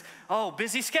 He says, oh,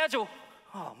 busy schedule.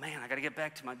 Oh, man, I got to get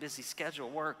back to my busy schedule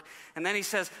work. And then he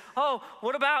says, oh,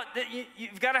 what about,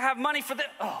 you've got to have money for this.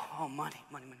 Oh, money.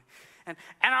 And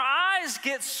our eyes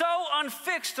get so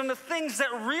unfixed on the things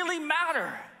that really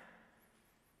matter.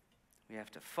 We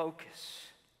have to focus.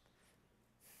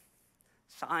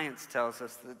 Science tells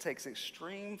us that it takes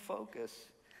extreme focus.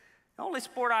 The only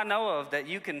sport I know of that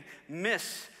you can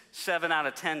miss 7 out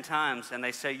of 10 times and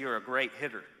they say you're a great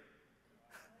hitter.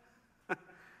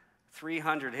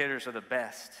 300 hitters are the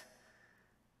best.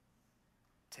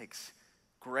 It takes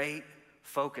great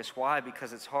focus. Why?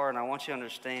 Because it's hard, and I want you to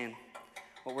understand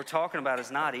what we're talking about is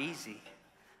not easy.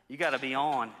 You got to be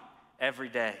on every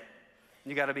day.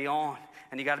 You got to be on,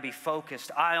 and you got to be focused,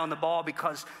 eye on the ball,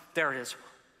 because there is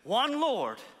one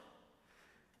Lord.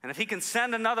 And if he can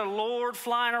send another Lord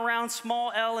flying around,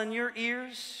 small L, in your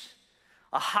ears,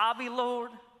 a hobby Lord,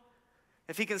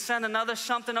 If he can send another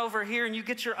something over here and you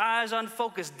get your eyes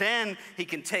unfocused, then he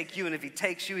can take you. And if he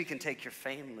takes you, he can take your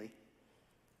family.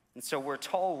 And so we're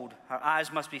told our eyes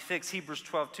must be fixed. Hebrews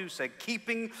 12:2 said,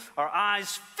 keeping our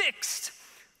eyes fixed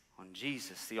on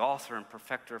Jesus, the author and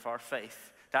perfecter of our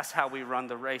faith. That's how we run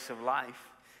the race of life.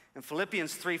 In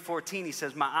Philippians 3:14, he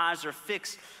says, my eyes are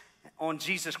fixed on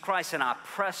Jesus Christ, and I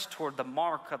press toward the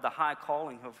mark of the high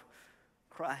calling of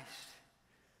Christ.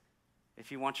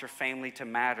 If you want your family to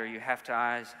matter, you have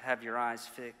to have your eyes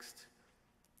fixed.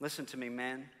 Listen to me,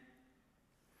 men.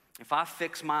 If I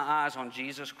fix my eyes on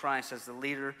Jesus Christ as the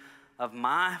leader of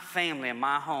my family and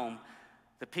my home,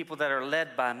 the people that are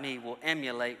led by me will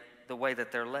emulate the way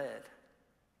that they're led.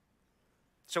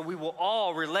 So we will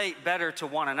all relate better to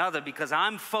one another because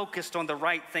I'm focused on the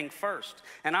right thing first.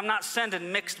 And I'm not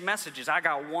sending mixed messages. I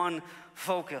got one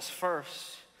focus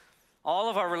first.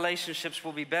 All of our relationships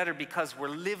will be better because we're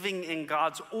living in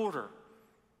God's order.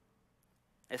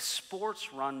 As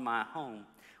sports run my home,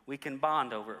 we can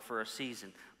bond over it for a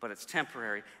season, but it's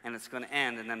temporary and it's going to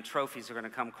end, and then trophies are going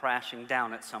to come crashing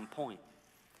down at some point.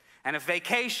 And if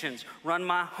vacations run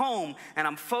my home and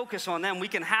I'm focused on them, we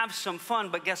can have some fun,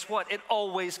 but guess what? It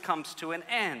always comes to an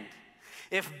end.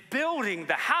 If building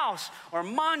the house or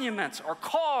monuments or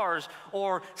cars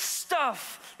or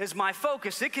stuff is my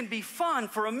focus, it can be fun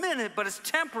for a minute, but it's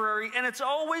temporary and it's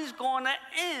always going to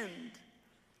end.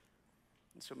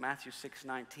 And so Matthew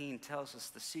 6:19 tells us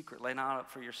the secret, lay not up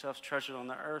for yourselves treasure on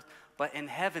the earth, but in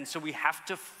heaven. So we have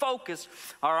to focus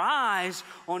our eyes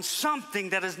on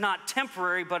something that is not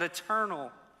temporary but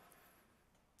eternal.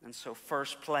 And so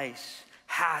first place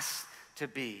has to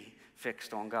be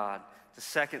fixed on God. The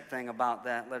second thing about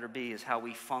that, letter B, is how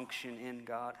we function in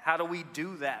God. How do we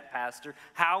do that, Pastor?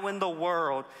 How in the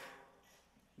world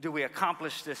do we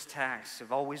accomplish this task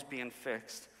of always being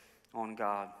fixed on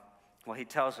God? Well, he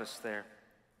tells us there.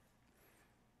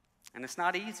 And it's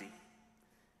not easy.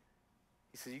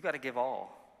 He says, you got to give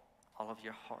all of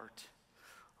your heart,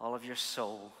 all of your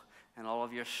soul, and all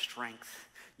of your strength.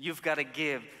 You've got to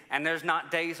give. And there's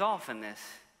not days off in this.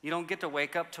 You don't get to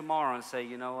wake up tomorrow and say,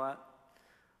 you know what?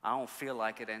 I don't feel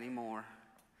like it anymore.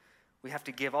 We have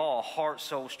to give all, heart,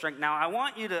 soul, strength. Now, I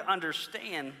want you to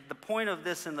understand the point of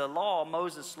this in the law,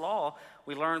 Moses' law.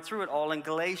 We learned through it all in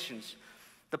Galatians.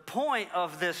 The point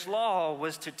of this law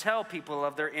was to tell people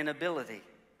of their inability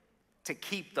to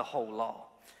keep the whole law.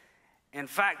 In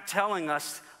fact, telling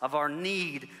us of our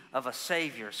need of a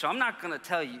Savior. So I'm not going to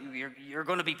tell you you're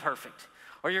going to be perfect,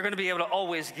 or you're going to be able to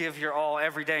always give your all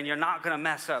every day, and you're not going to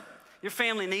mess up. Your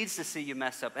family needs to see you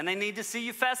mess up, and they need to see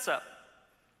you fess up.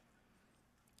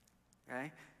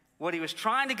 Okay? What he was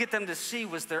trying to get them to see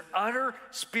was their utter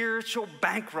spiritual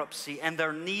bankruptcy and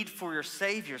their need for your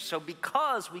Savior. So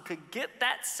because we could get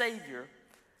that Savior,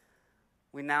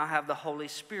 we now have the Holy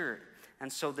Spirit.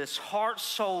 And so this heart,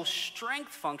 soul,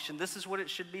 strength function, this is what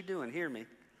it should be doing. Hear me.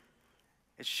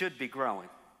 It should be growing.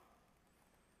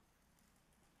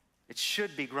 It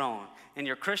should be growing. In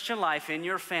your Christian life, in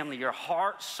your family, your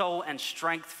heart, soul, and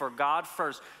strength for God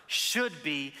first should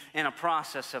be in a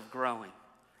process of growing.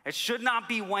 It should not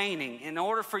be waning. In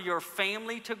order for your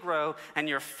family to grow and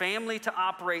your family to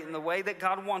operate in the way that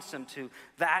God wants them to,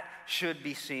 that should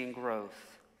be seeing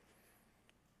growth.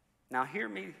 Now hear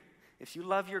me. If you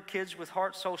love your kids with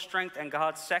heart, soul, strength, and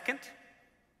God second,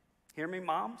 hear me,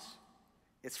 moms,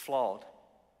 it's flawed.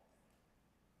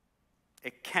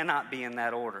 It cannot be in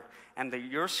that order. And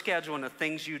your schedule and the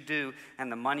things you do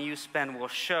and the money you spend will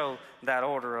show that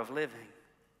order of living.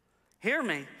 Hear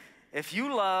me. If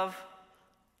you love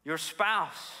your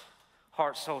spouse,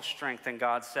 heart, soul, strength, and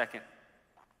God second,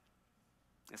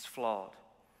 it's flawed.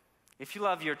 If you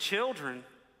love your children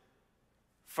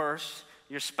first,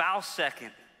 your spouse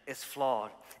second, it's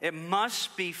flawed. It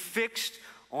must be fixed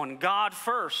on God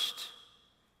first.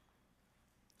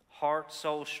 Heart,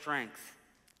 soul, strength.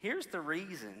 Here's the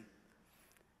reason.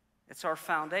 It's our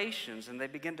foundations, and they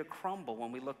begin to crumble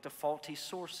when we look to faulty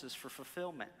sources for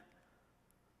fulfillment.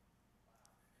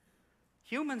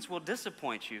 Humans will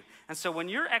disappoint you. And so when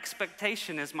your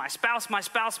expectation is my spouse, my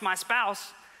spouse, my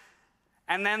spouse,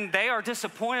 and then they are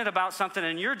disappointed about something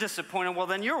and you're disappointed, well,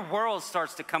 then your world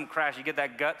starts to come crash. You get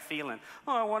that gut feeling.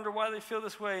 Oh, I wonder why they feel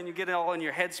this way. And you get it all in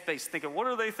your headspace thinking, what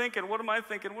are they thinking? What am I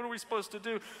thinking? What are we supposed to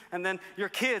do? And then your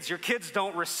kids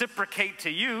don't reciprocate to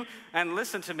you. And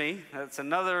listen to me, that's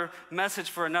another message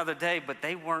for another day, but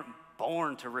they weren't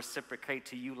born to reciprocate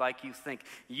to you like you think.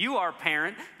 You are a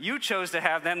parent. You chose to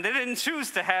have them. They didn't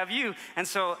choose to have you. And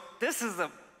so this is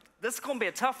going to be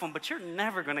a tough one, but you're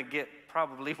never going to get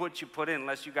probably what you put in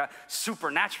unless you got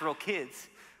supernatural kids,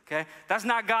 okay? That's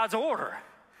not God's order.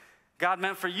 God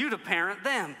meant for you to parent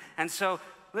them. And so,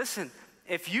 listen,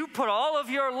 if you put all of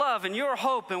your love and your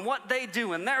hope in what they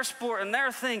do and their sport and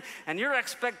their thing, and your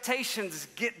expectations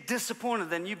get disappointed,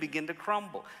 then you begin to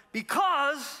crumble.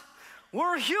 Because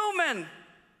we're human.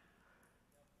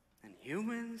 And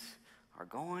humans are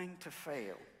going to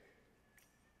fail.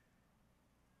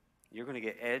 You're going to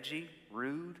get edgy,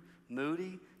 rude,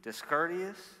 moody,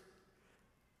 discourteous,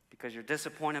 because you're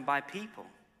disappointed by people.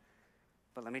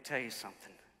 But let me tell you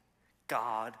something.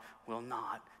 God will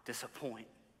not disappoint.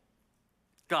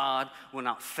 God will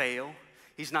not fail.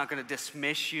 He's not going to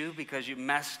dismiss you because you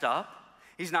messed up.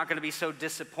 He's not going to be so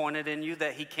disappointed in you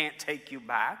that he can't take you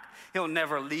back. He'll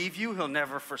never leave you. He'll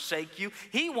never forsake you.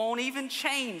 He won't even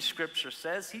change, Scripture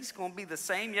says. He's going to be the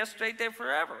same yesterday, today,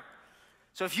 forever.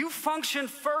 So if you function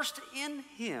first in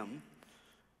him,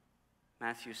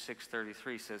 Matthew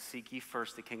 6:33 says, seek ye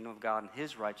first the kingdom of God and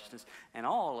his righteousness, and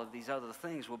all of these other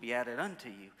things will be added unto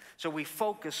you. So we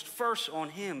focused first on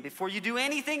him before you do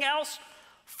anything else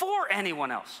for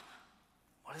anyone else.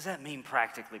 What does that mean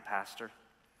practically, Pastor?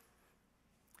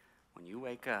 When you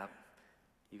wake up,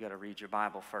 you got to read your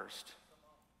Bible first.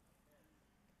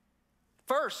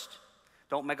 First.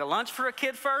 Don't make a lunch for a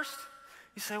kid first.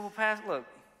 You say, well, Pastor, look,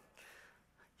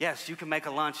 yes, you can make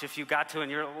a lunch if you got to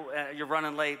and you're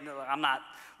running late. I'm not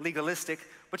legalistic,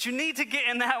 but you need to get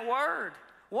in that word.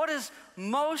 What is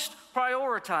most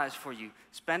prioritized for you?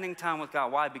 Spending time with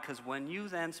God. Why? Because when you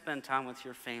then spend time with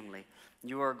your family,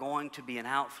 you are going to be an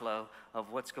outflow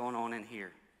of what's going on in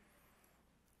here.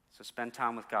 So spend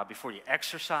time with God. Before you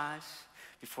exercise,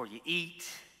 before you eat,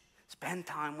 spend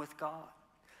time with God.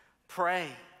 Pray.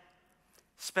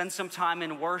 Spend some time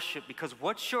in worship, because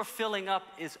what you're filling up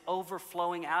is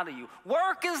overflowing out of you.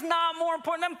 Work is not more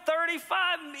important. Them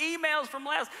 35 emails from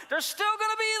last, they're still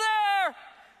going to be there.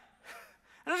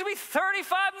 And there's going to be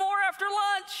 35 more after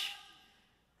lunch.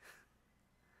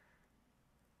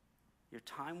 Your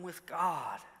time with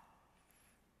God,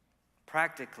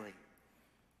 practically,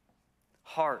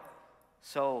 heart,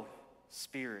 soul,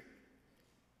 spirit,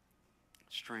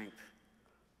 strength.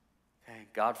 Okay,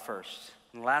 God first.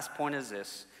 And the last point is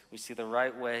this. We see the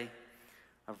right way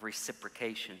of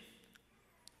reciprocation.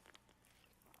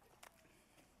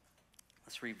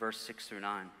 Let's read verse 6 through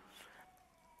 9.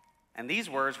 And these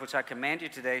words which I command you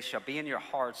today shall be in your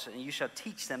hearts, and you shall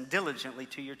teach them diligently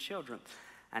to your children,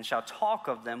 and shall talk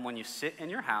of them when you sit in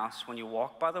your house, when you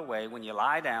walk by the way, when you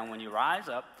lie down, when you rise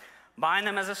up. Bind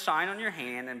them as a sign on your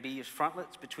hand, and be as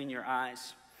frontlets between your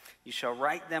eyes. You shall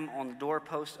write them on the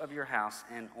doorposts of your house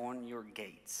and on your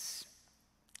gates.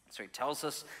 So he tells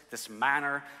us this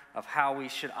manner of how we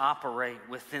should operate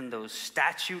within those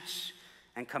statutes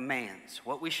and commands,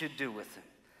 what we should do with them.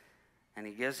 And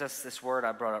he gives us this word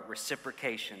I brought up,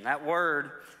 reciprocation. That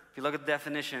word, if you look at the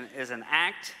definition, is an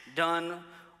act done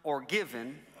or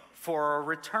given for a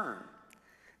return.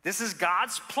 This is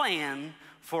God's plan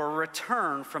for a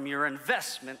return from your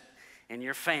investment in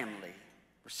your family.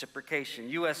 Reciprocation.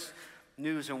 U.S.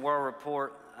 News and World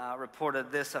Report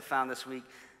reported this, I found this week.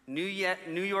 New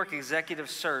York executive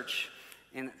search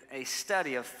in a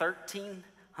study of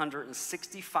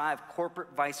 1,365 corporate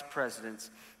vice presidents.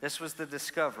 This was the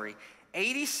discovery.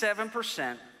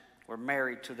 87% were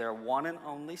married to their one and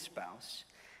only spouse,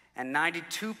 and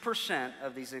 92%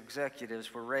 of these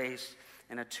executives were raised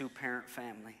in a two-parent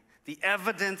family. The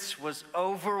evidence was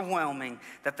overwhelming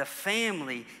that the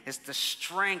family is the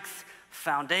strength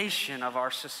foundation of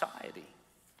our society.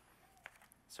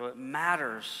 So it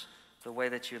matters the way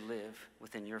that you live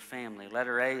within your family.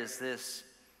 Letter A is this: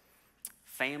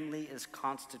 family is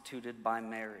constituted by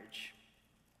marriage.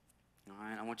 All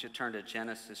right, I want you to turn to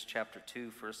Genesis chapter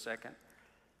 2 for a second.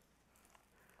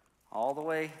 All the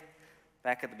way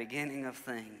back at the beginning of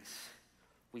things,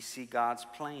 we see God's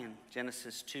plan.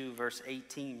 Genesis 2, verse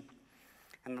 18.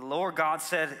 And the Lord God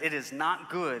said, it is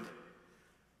not good.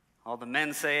 All the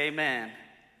men say amen.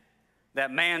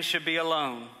 That man should be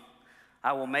alone.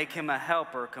 I will make him a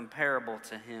helper comparable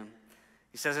to him.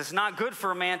 He says it's not good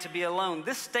for a man to be alone.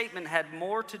 This statement had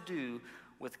more to do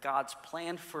with God's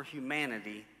plan for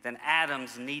humanity than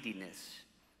Adam's neediness.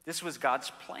 This was God's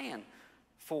plan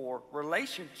for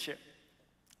relationship.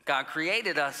 God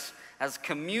created us as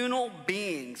communal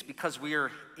beings because we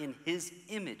are in his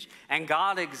image. And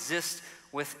God exists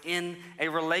within a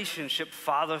relationship,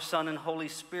 Father, Son, and Holy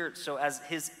Spirit. So as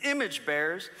his image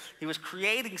bearers, he was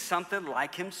creating something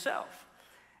like himself.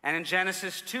 And in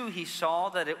Genesis 2, he saw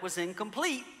that it was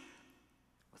incomplete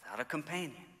without a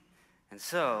companion. And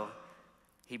so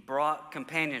he brought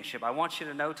companionship. I want you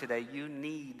to know today, you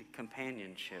need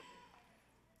companionship.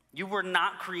 You were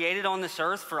not created on this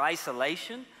earth for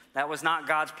isolation. That was not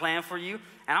God's plan for you.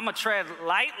 And I'm going to tread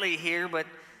lightly here, but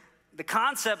the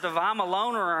concept of I'm a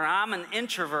loner or I'm an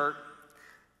introvert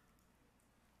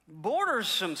borders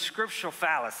some scriptural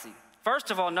fallacy.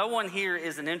 First of all, no one here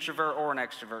is an introvert or an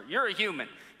extrovert. You're a human.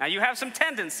 Now, you have some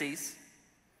tendencies,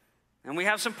 and we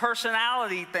have some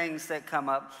personality things that come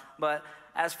up, but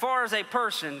as far as a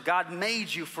person, God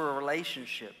made you for a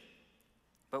relationship.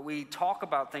 But we talk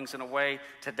about things in a way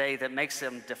today that makes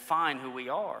them define who we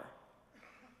are.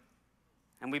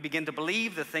 And we begin to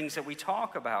believe the things that we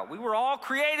talk about. We were all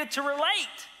created to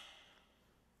relate.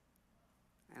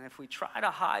 And if we try to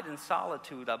hide in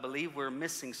solitude, I believe we're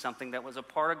missing something that was a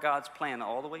part of God's plan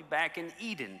all the way back in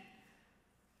Eden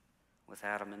with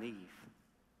Adam and Eve.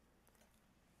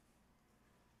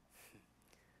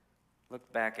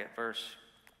 Look back at verse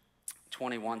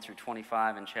 21 through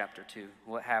 25 in chapter 2.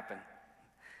 What happened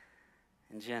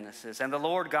in Genesis? And the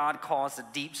Lord God caused a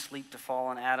deep sleep to fall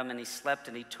on Adam, and he slept,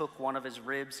 and he took one of his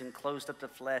ribs and closed up the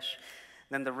flesh.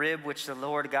 Then the rib which the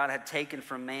Lord God had taken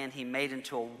from man, he made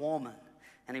into a woman.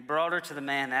 And he brought her to the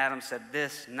man. Adam said,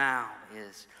 this now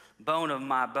is bone of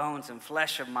my bones and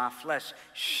flesh of my flesh.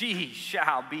 She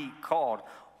shall be called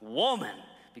woman,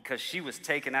 because she was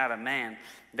taken out of man.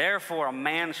 Therefore a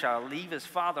man shall leave his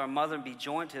father and mother and be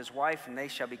joined to his wife, and they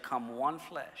shall become one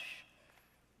flesh.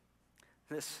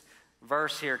 This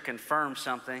verse here confirms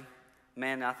something.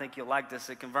 Man, I think you'll like this.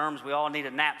 It confirms we all need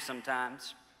a nap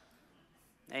sometimes.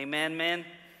 Amen, men?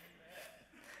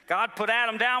 God put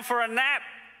Adam down for a nap.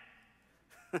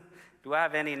 Do I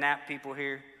have any nap people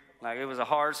here? Like, it was a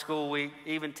hard school week,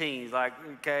 even teens, like,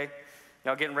 okay,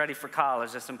 y'all getting ready for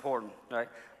college, that's important, right?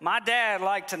 My dad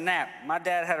liked to nap. My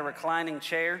dad had a reclining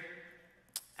chair,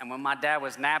 and when my dad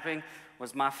was napping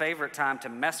was my favorite time to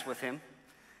mess with him.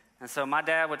 And so my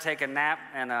dad would take a nap,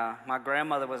 and my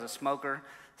grandmother was a smoker,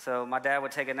 so my dad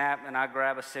would take a nap, and I'd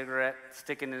grab a cigarette,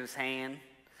 stick it in his hand,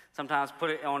 sometimes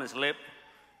put it on his lip.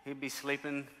 He'd be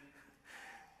sleeping.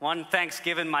 One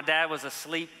Thanksgiving, my dad was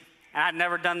asleep, and I'd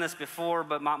never done this before,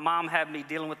 but my mom had me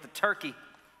dealing with the turkey.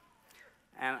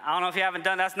 And I don't know if you haven't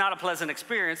done that. That's not a pleasant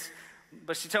experience,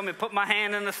 but she told me to put my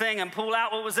hand in the thing and pull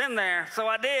out what was in there. So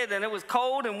I did, and it was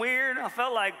cold and weird. I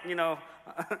felt like,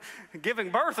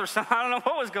 giving birth or something. I don't know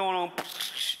what was going on.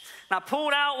 And I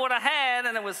pulled out what I had,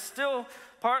 and it was still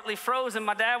partly frozen.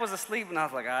 My dad was asleep, and I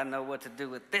was like, I know what to do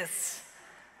with this.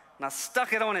 And I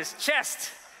stuck it on his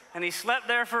chest, and he slept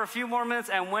there for a few more minutes,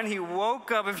 and when he woke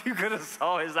up, if you could have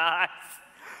saw his eyes,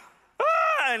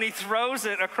 and he throws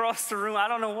it across the room. I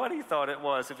don't know what he thought it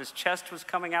was, if his chest was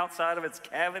coming outside of its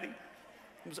cavity.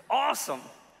 It was awesome.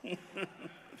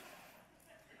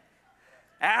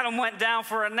 Adam went down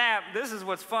for a nap. This is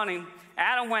what's funny.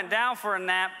 Adam went down for a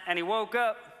nap, and he woke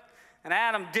up, and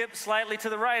Adam dipped slightly to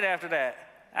the right after that.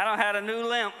 Adam had a new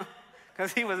limp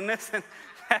because he was missing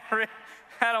that rib.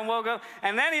 Adam woke up,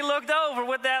 and then he looked over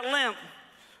with that limp.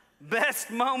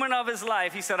 Best moment of his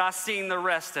life. He said, I seen the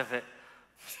rest of it.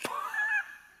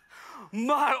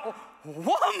 My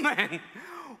woman.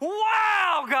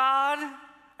 Wow, God.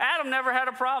 Adam never had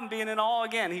a problem being in awe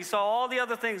again. He saw all the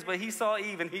other things, but he saw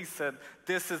Eve, and he said,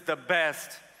 this is the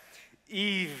best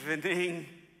evening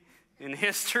in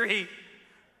history.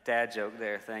 Dad joke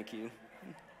there, thank you.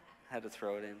 Had to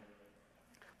throw it in.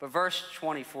 But verse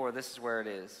 24, this is where it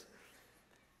is.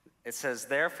 It says,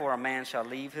 therefore a man shall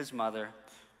leave his mother,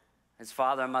 his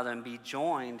father and mother, and be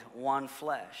joined one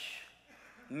flesh.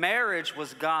 Marriage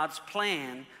was God's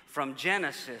plan from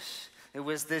Genesis. It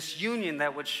was this union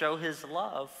that would show his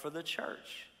love for the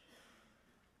church.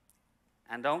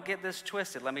 And don't get this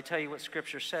twisted. Let me tell you what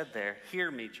Scripture said there. Hear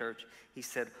me, church. He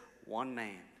said, one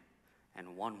man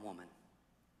and one woman.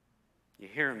 You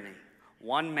hear me?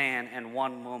 One man and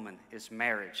one woman is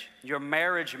marriage. Your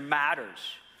marriage matters.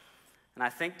 And I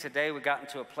think today we got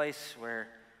into a place where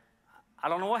I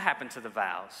don't know what happened to the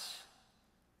vows.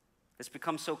 It's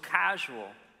become so casual.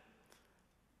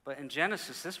 But in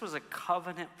Genesis, this was a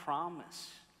covenant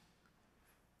promise.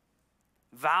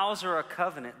 Vows are a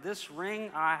covenant. This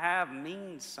ring I have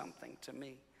means something to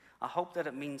me. I hope that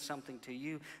it means something to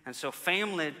you. And so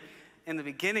family in the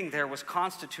beginning there was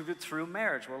constituted through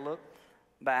marriage. We'll look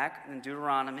back in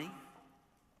Deuteronomy,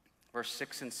 verse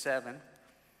 6 and 7.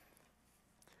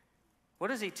 What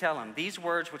does he tell him? These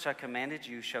words which I commanded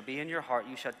you shall be in your heart.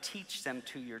 You shall teach them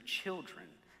to your children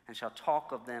and shall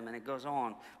talk of them. And it goes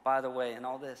on, by the way, and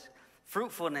all this.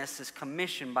 Fruitfulness is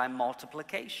commissioned by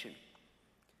multiplication.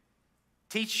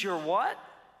 Teach your what?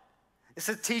 It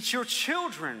says teach your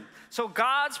children. So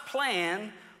God's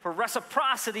plan for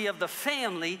reciprocity of the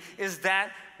family is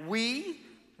that we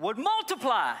would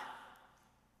multiply.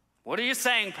 What are you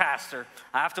saying, Pastor?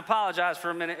 I have to apologize for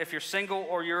a minute if you're single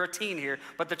or you're a teen here,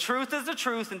 but the truth is the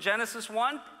truth. In Genesis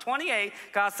 1:28,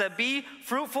 God said, be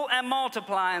fruitful and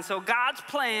multiply. And so God's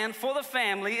plan for the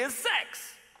family is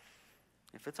sex.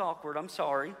 If it's awkward, I'm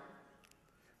sorry.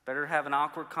 Better have an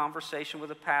awkward conversation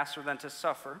with a pastor than to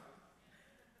suffer.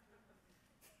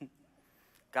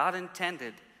 God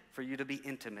intended for you to be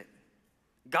intimate.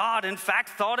 God, in fact,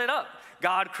 thought it up.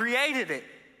 God created it.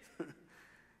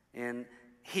 In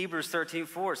Hebrews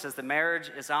 13:4 says the marriage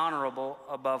is honorable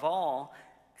above all,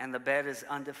 and the bed is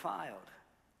undefiled.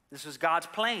 This was God's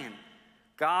plan.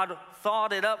 God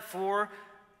thought it up for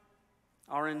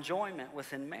our enjoyment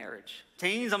within marriage.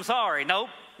 Teens, I'm sorry. Nope,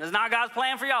 that's not God's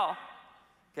plan for y'all.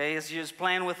 Okay, it's just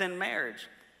plan within marriage.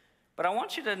 But I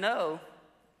want you to know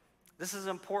this is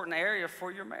an important area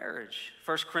for your marriage.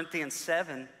 1 Corinthians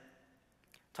 7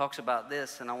 talks about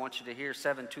this, and I want you to hear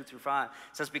 7:2-5. It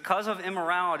says, because of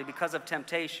immorality, because of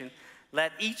temptation,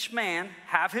 let each man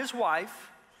have his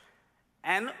wife,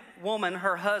 and woman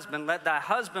her husband. Let thy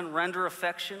husband render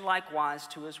affection likewise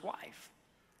to his wife.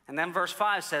 And then verse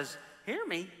 5 says, hear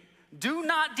me, do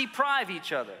not deprive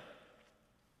each other.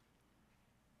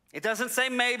 It doesn't say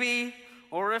maybe,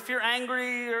 or if you're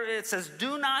angry, or it says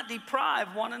do not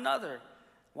deprive one another.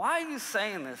 Why are you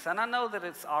saying this? And I know that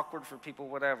it's awkward for people,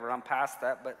 whatever, I'm past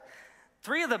that, but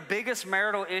 3 of the biggest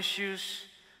marital issues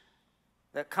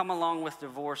that come along with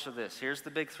divorce are this. Here's the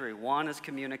big 3. 1 is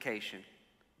communication.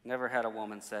 Never had a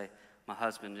woman say, my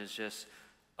husband is just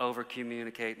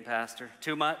over-communicating, Pastor.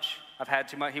 Too much. I've had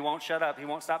too much. He won't shut up. He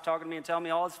won't stop talking to me and tell me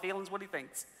all his feelings, what he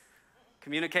thinks.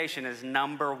 Communication is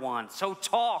number 1. So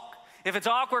talk. If it's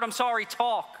awkward, I'm sorry,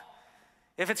 talk.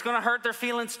 If it's going to hurt their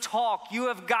feelings, talk. You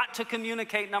have got to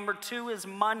communicate. Number 2 is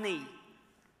money.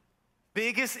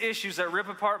 Biggest issues that rip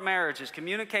apart marriages,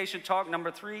 communication, talk. Number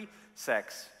 3,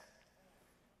 sex.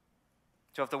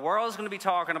 So if the world is going to be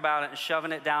talking about it and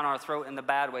shoving it down our throat in the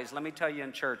bad ways, let me tell you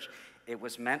in church, it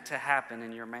was meant to happen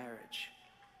in your marriage.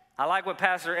 I like what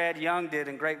Pastor Ed Young did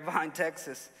in Grapevine,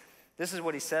 Texas. This is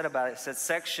what he said about it. He said,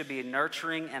 sex should be a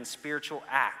nurturing and spiritual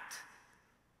act.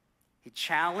 He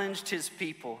challenged his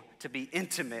people to be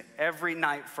intimate every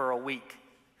night for a week,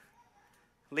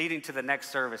 leading to the next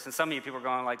service. And some of you people are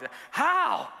going like,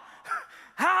 how?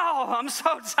 How? I'm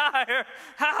so tired.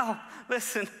 How?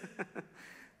 Listen,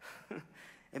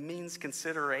 it means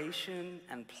consideration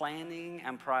and planning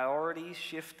and priority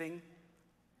shifting.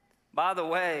 By the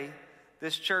way,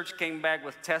 this church came back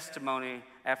with testimony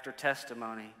after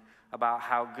testimony about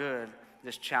how good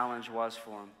this challenge was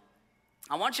for them.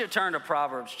 I want you to turn to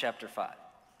Proverbs chapter 5.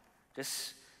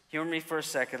 Just hear me for a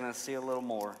second and let's see a little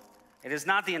more. It is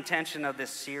not the intention of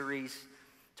this series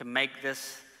to make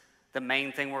this the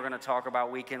main thing we're going to talk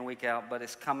about week in, week out, but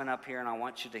it's coming up here and I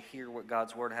want you to hear what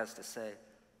God's word has to say.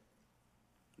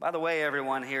 By the way,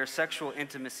 everyone here, sexual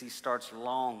intimacy starts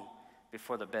long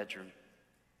before the bedroom.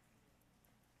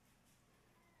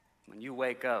 When you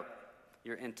wake up,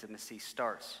 your intimacy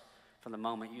starts from the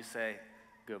moment you say,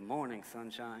 good morning,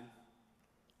 sunshine.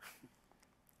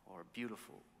 Or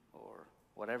beautiful, or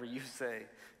whatever you say,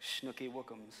 schnooky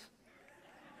wookums.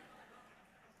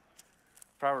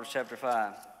 Proverbs chapter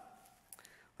 5.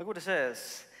 Look what it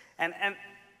says. And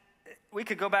we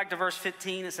could go back to verse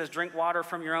 15. It says, drink water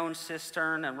from your own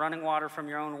cistern and running water from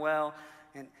your own well.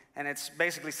 And it's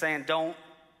basically saying don't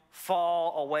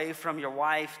fall away from your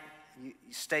wife. You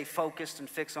stay focused and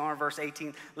fixed on her. Verse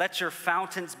 18, let your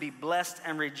fountains be blessed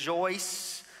and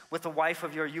rejoice with the wife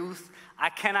of your youth. I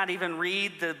cannot even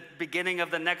read the beginning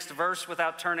of the next verse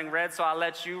without turning red, so I'll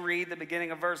let you read the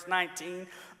beginning of verse 19.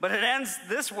 But it ends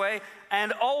this way,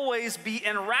 and always be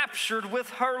enraptured with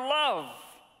her love.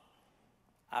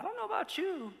 I don't know about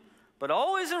you, but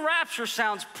always enraptured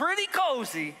sounds pretty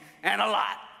cozy and a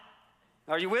lot.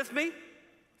 Are you with me?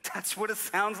 That's what it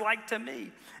sounds like to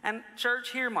me. And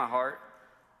church, hear my heart.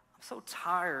 I'm so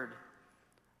tired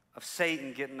of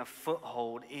Satan getting a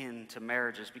foothold into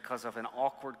marriages because of an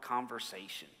awkward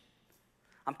conversation.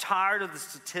 I'm tired of the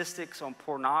statistics on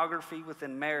pornography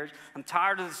within marriage. I'm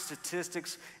tired of the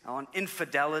statistics on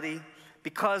infidelity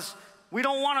because we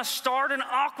don't want to start an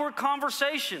awkward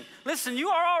conversation. Listen, you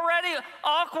are already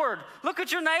awkward. Look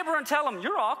at your neighbor and tell him,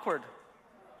 you're awkward.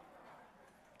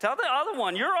 Tell the other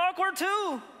one, you're awkward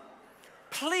too.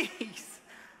 Please,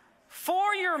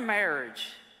 for your marriage,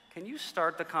 can you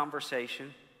start the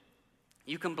conversation?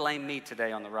 You can blame me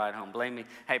today on the ride home. Blame me.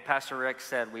 Hey, Pastor Rick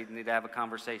said we need to have a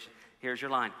conversation. Here's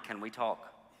your line. Can we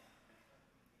talk?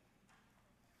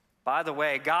 By the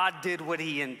way, God did what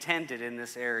he intended in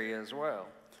this area as well.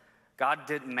 God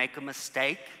didn't make a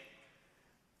mistake.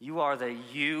 You are the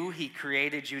you he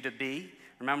created you to be.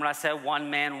 Remember I said one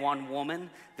man, one woman?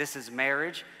 This is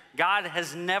marriage. God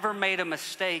has never made a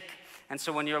mistake. And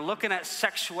so when you're looking at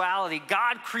sexuality,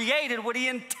 God created what he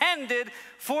intended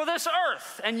for this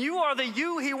earth. And you are the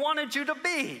you he wanted you to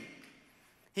be.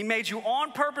 He made you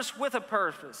on purpose with a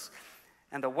purpose.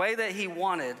 And the way that he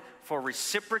wanted for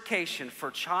reciprocation,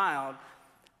 for child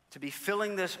to be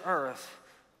filling this earth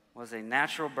was a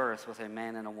natural birth with a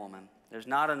man and a woman. There's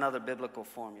not another biblical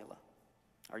formula.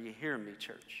 Are you hearing me,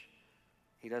 church?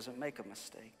 He doesn't make a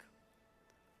mistake.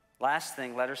 Last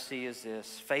thing, letter C, is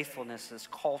this. Faithfulness is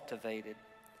cultivated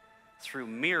through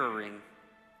mirroring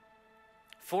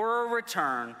for a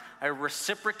return, a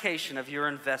reciprocation of your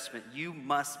investment. You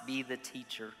must be the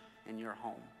teacher in your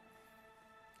home.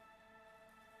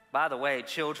 By the way,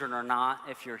 children or not,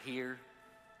 if you're here,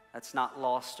 that's not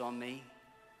lost on me.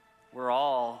 We're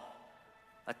all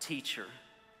a teacher.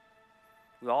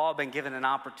 We've all been given an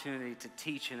opportunity to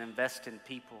teach and invest in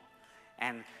people.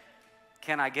 And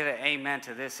can I get an amen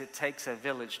to this? It takes a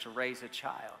village to raise a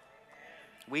child.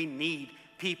 We need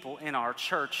people in our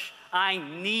church. I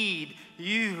need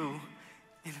you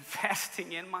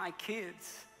investing in my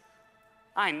kids.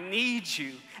 I need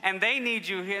you, and they need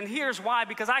you. And here's why,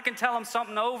 because I can tell them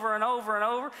something over and over and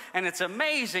over, and it's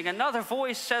amazing. Another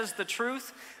voice says the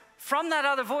truth from that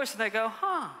other voice, and they go,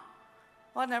 well,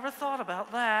 I never thought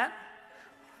about that.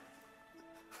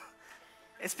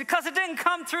 It's because it didn't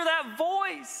come through that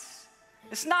voice.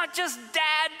 It's not just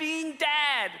dad being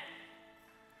dad.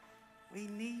 We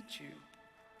need you.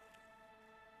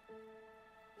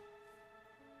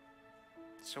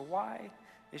 So why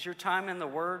is your time in the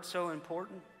Word so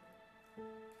important?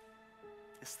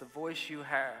 It's the voice you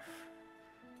have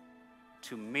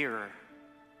to mirror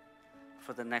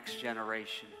for the next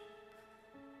generation.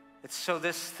 It's so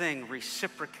this thing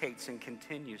reciprocates and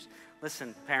continues.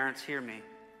 Listen, parents, hear me.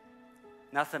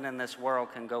 Nothing in this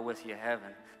world can go with you to heaven.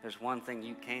 There's one thing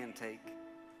you can take.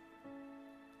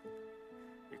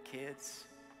 Your kids.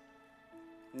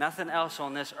 Nothing else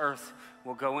on this earth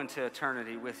will go into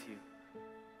eternity with you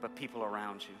but people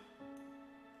around you.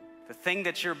 The thing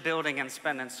that you're building and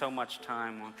spending so much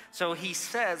time on. So he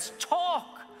says,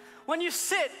 talk. When you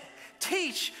sit,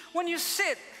 teach. When you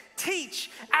sit,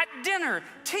 teach. At dinner,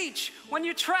 teach. When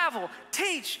you travel,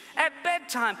 teach. At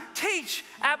bedtime, teach.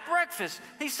 At breakfast.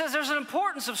 He says there's an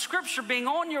importance of Scripture being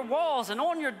on your walls and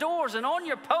on your doors and on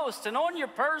your posts and on your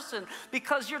person,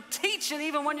 because you're teaching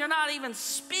even when you're not even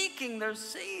speaking. They're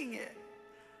seeing it.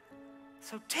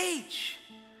 So teach.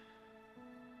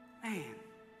 Man,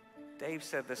 Dave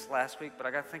said this last week, but I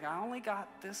got to think, I only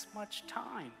got this much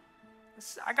time.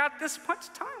 I got this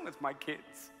much time with my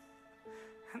kids.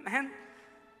 And then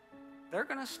they're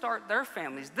going to start their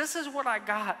families. This is what I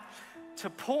got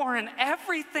to pour in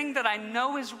everything that I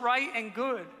know is right and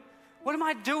good. What am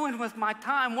I doing with my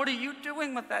time? What are you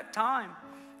doing with that time?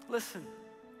 Listen,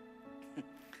 I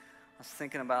was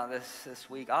thinking about this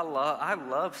week. I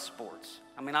love sports.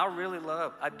 I mean,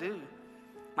 I do.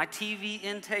 My TV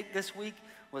intake this week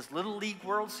was Little League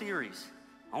World Series.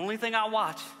 Only thing I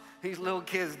watch, these little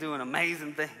kids doing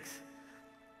amazing things.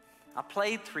 I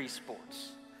played 3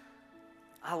 sports.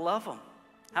 I love them.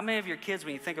 How many of your kids,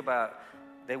 when you think about it,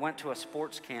 they went to a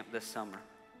sports camp this summer?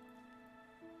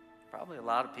 Probably a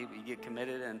lot of people. You get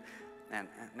committed, and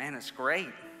man, it's great.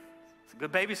 It's a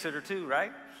good babysitter too,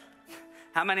 right?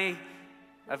 How many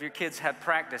of your kids had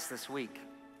practice this week?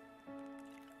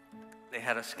 They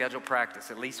had a scheduled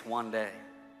practice at least one day.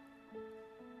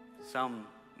 Some,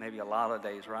 maybe a lot of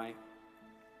days, right?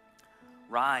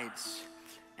 Rides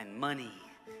and money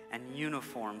and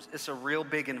uniforms. It's a real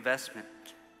big investment.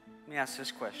 Let me ask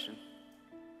this question.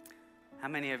 How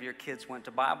many of your kids went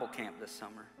to Bible camp this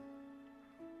summer?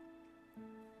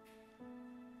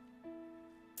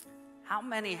 How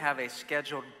many have a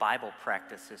scheduled Bible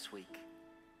practice this week?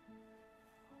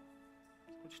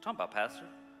 What you talking about, Pastor?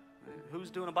 Who's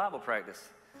doing a Bible practice?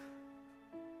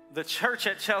 The church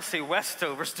at Chelsea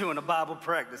Westover's doing a Bible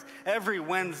practice every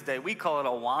Wednesday. We call it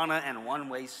Awana and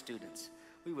One-Way Students.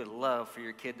 We would love for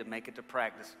your kid to make it to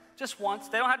practice just once.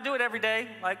 They don't have to do it every day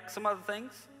like some other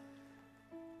things.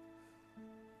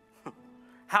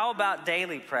 How about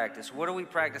daily practice? What are we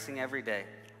practicing every day?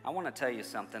 I want to tell you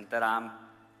something that I'm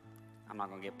not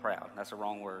going to get proud. That's a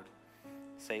wrong word.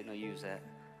 Satan will use that.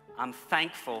 I'm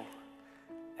thankful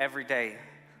every day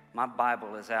my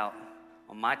Bible is out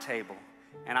on my table,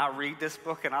 and I read this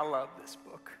book, and I love this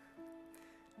book.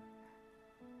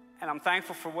 And I'm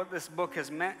thankful for what this book has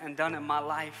meant and done in my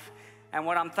life. And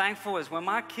what I'm thankful is when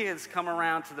my kids come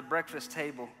around to the breakfast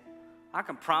table, I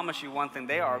can promise you one thing,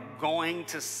 they are going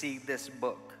to see this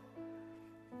book.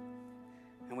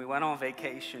 And we went on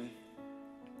vacation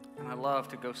And I love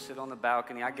to go sit on the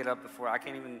balcony. I get up before, I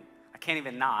can't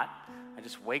even not. I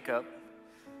just wake up.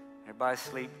 Everybody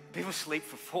sleep. People sleep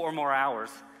for 4 more hours.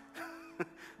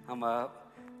 I'm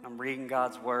up. I'm reading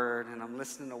God's word, and I'm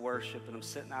listening to worship, and I'm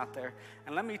sitting out there.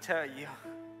 And let me tell you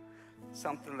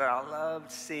something that I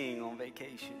loved seeing on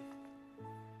vacation.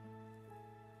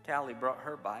 Callie brought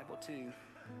her Bible too.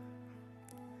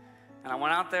 And I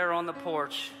went out there on the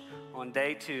porch on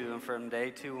day 2, and from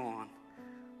day 2 on,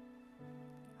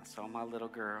 I saw my little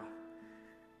girl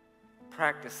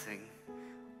practicing,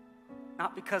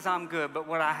 not because I'm good, but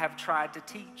what I have tried to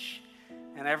teach.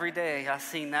 And every day I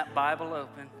seen that Bible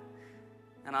open,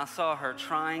 and I saw her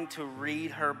trying to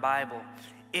read her Bible.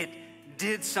 It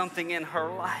did something in her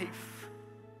life.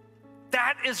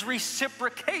 That is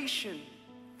reciprocation.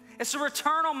 It's a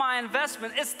return on my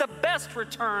investment. It's the best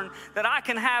return that I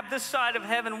can have this side of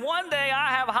heaven. One day I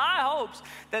have high hopes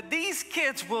that these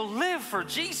kids will live for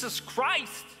Jesus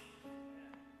Christ.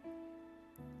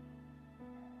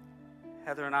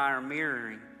 Heather and I are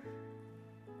mirroring,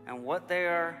 and what they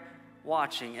are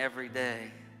watching every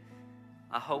day,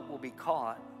 I hope will be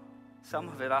caught. Some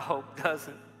of it I hope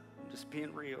doesn't. I'm just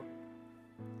being real.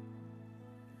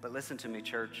 But listen to me,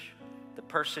 church. The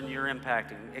person you're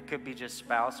impacting, it could be just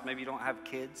spouse. Maybe you don't have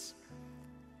kids.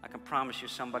 I can promise you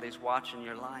somebody's watching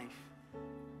your life.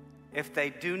 If they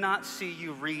do not see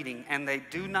you reading and they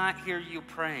do not hear you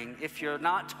praying, if you're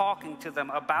not talking to them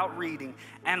about reading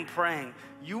and praying,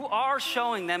 you are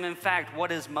showing them, in fact,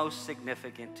 what is most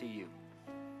significant to you.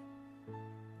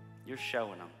 You're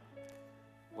showing them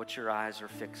what your eyes are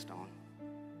fixed on.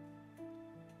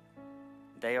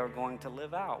 They are going to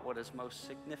live out what is most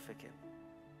significant.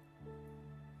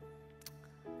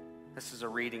 This is a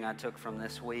reading I took from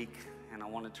this week, and I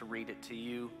wanted to read it to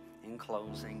you in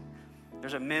closing.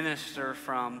 There's a minister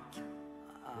from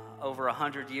over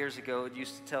 100 years ago who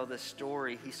used to tell this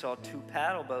story. He saw 2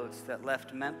 paddle boats that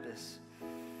left Memphis.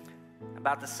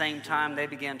 About the same time, they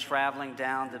began traveling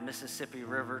down the Mississippi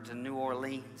River to New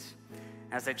Orleans.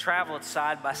 As they traveled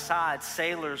side by side,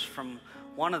 sailors from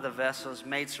one of the vessels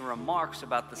made some remarks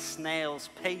about the snail's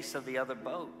pace of the other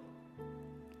boat.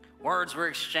 Words were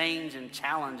exchanged and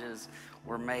challenges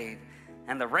were made.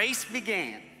 And the race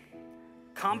began,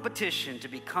 competition to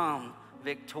become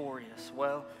victorious.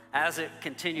 Well, as it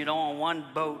continued on, one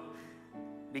boat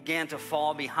began to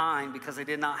fall behind because they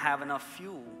did not have enough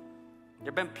fuel.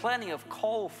 There'd been plenty of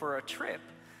coal for a trip,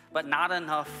 but not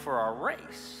enough for a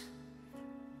race.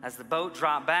 As the boat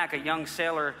dropped back, a young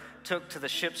sailor took to the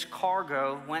ship's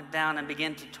cargo, went down and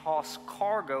began to toss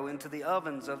cargo into the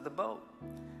ovens of the boat.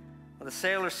 Well, the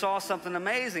sailors saw something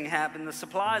amazing happen. The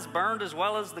supplies burned as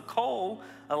well as the coal,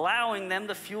 allowing them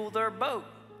to fuel their boat.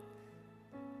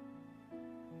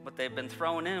 What they'd been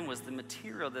thrown in was the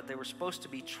material that they were supposed to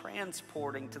be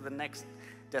transporting to the next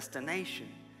destination.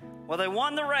 Well, they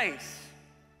won the race,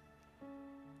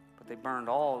 but they burned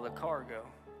all the cargo.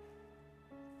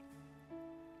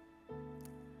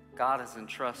 God has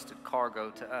entrusted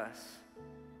cargo to us.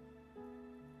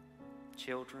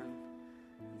 Children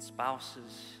and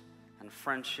spouses and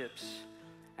friendships.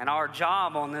 And our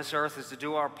job on this earth is to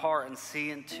do our part and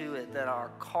see into it that our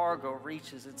cargo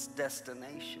reaches its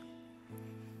destination.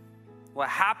 What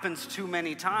happens too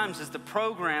many times is the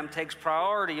program takes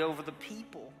priority over the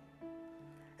people,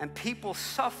 and people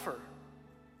suffer.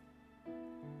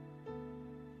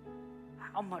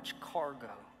 How much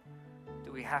cargo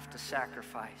do we have to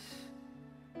sacrifice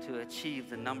to achieve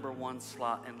the #1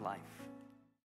 slot in life?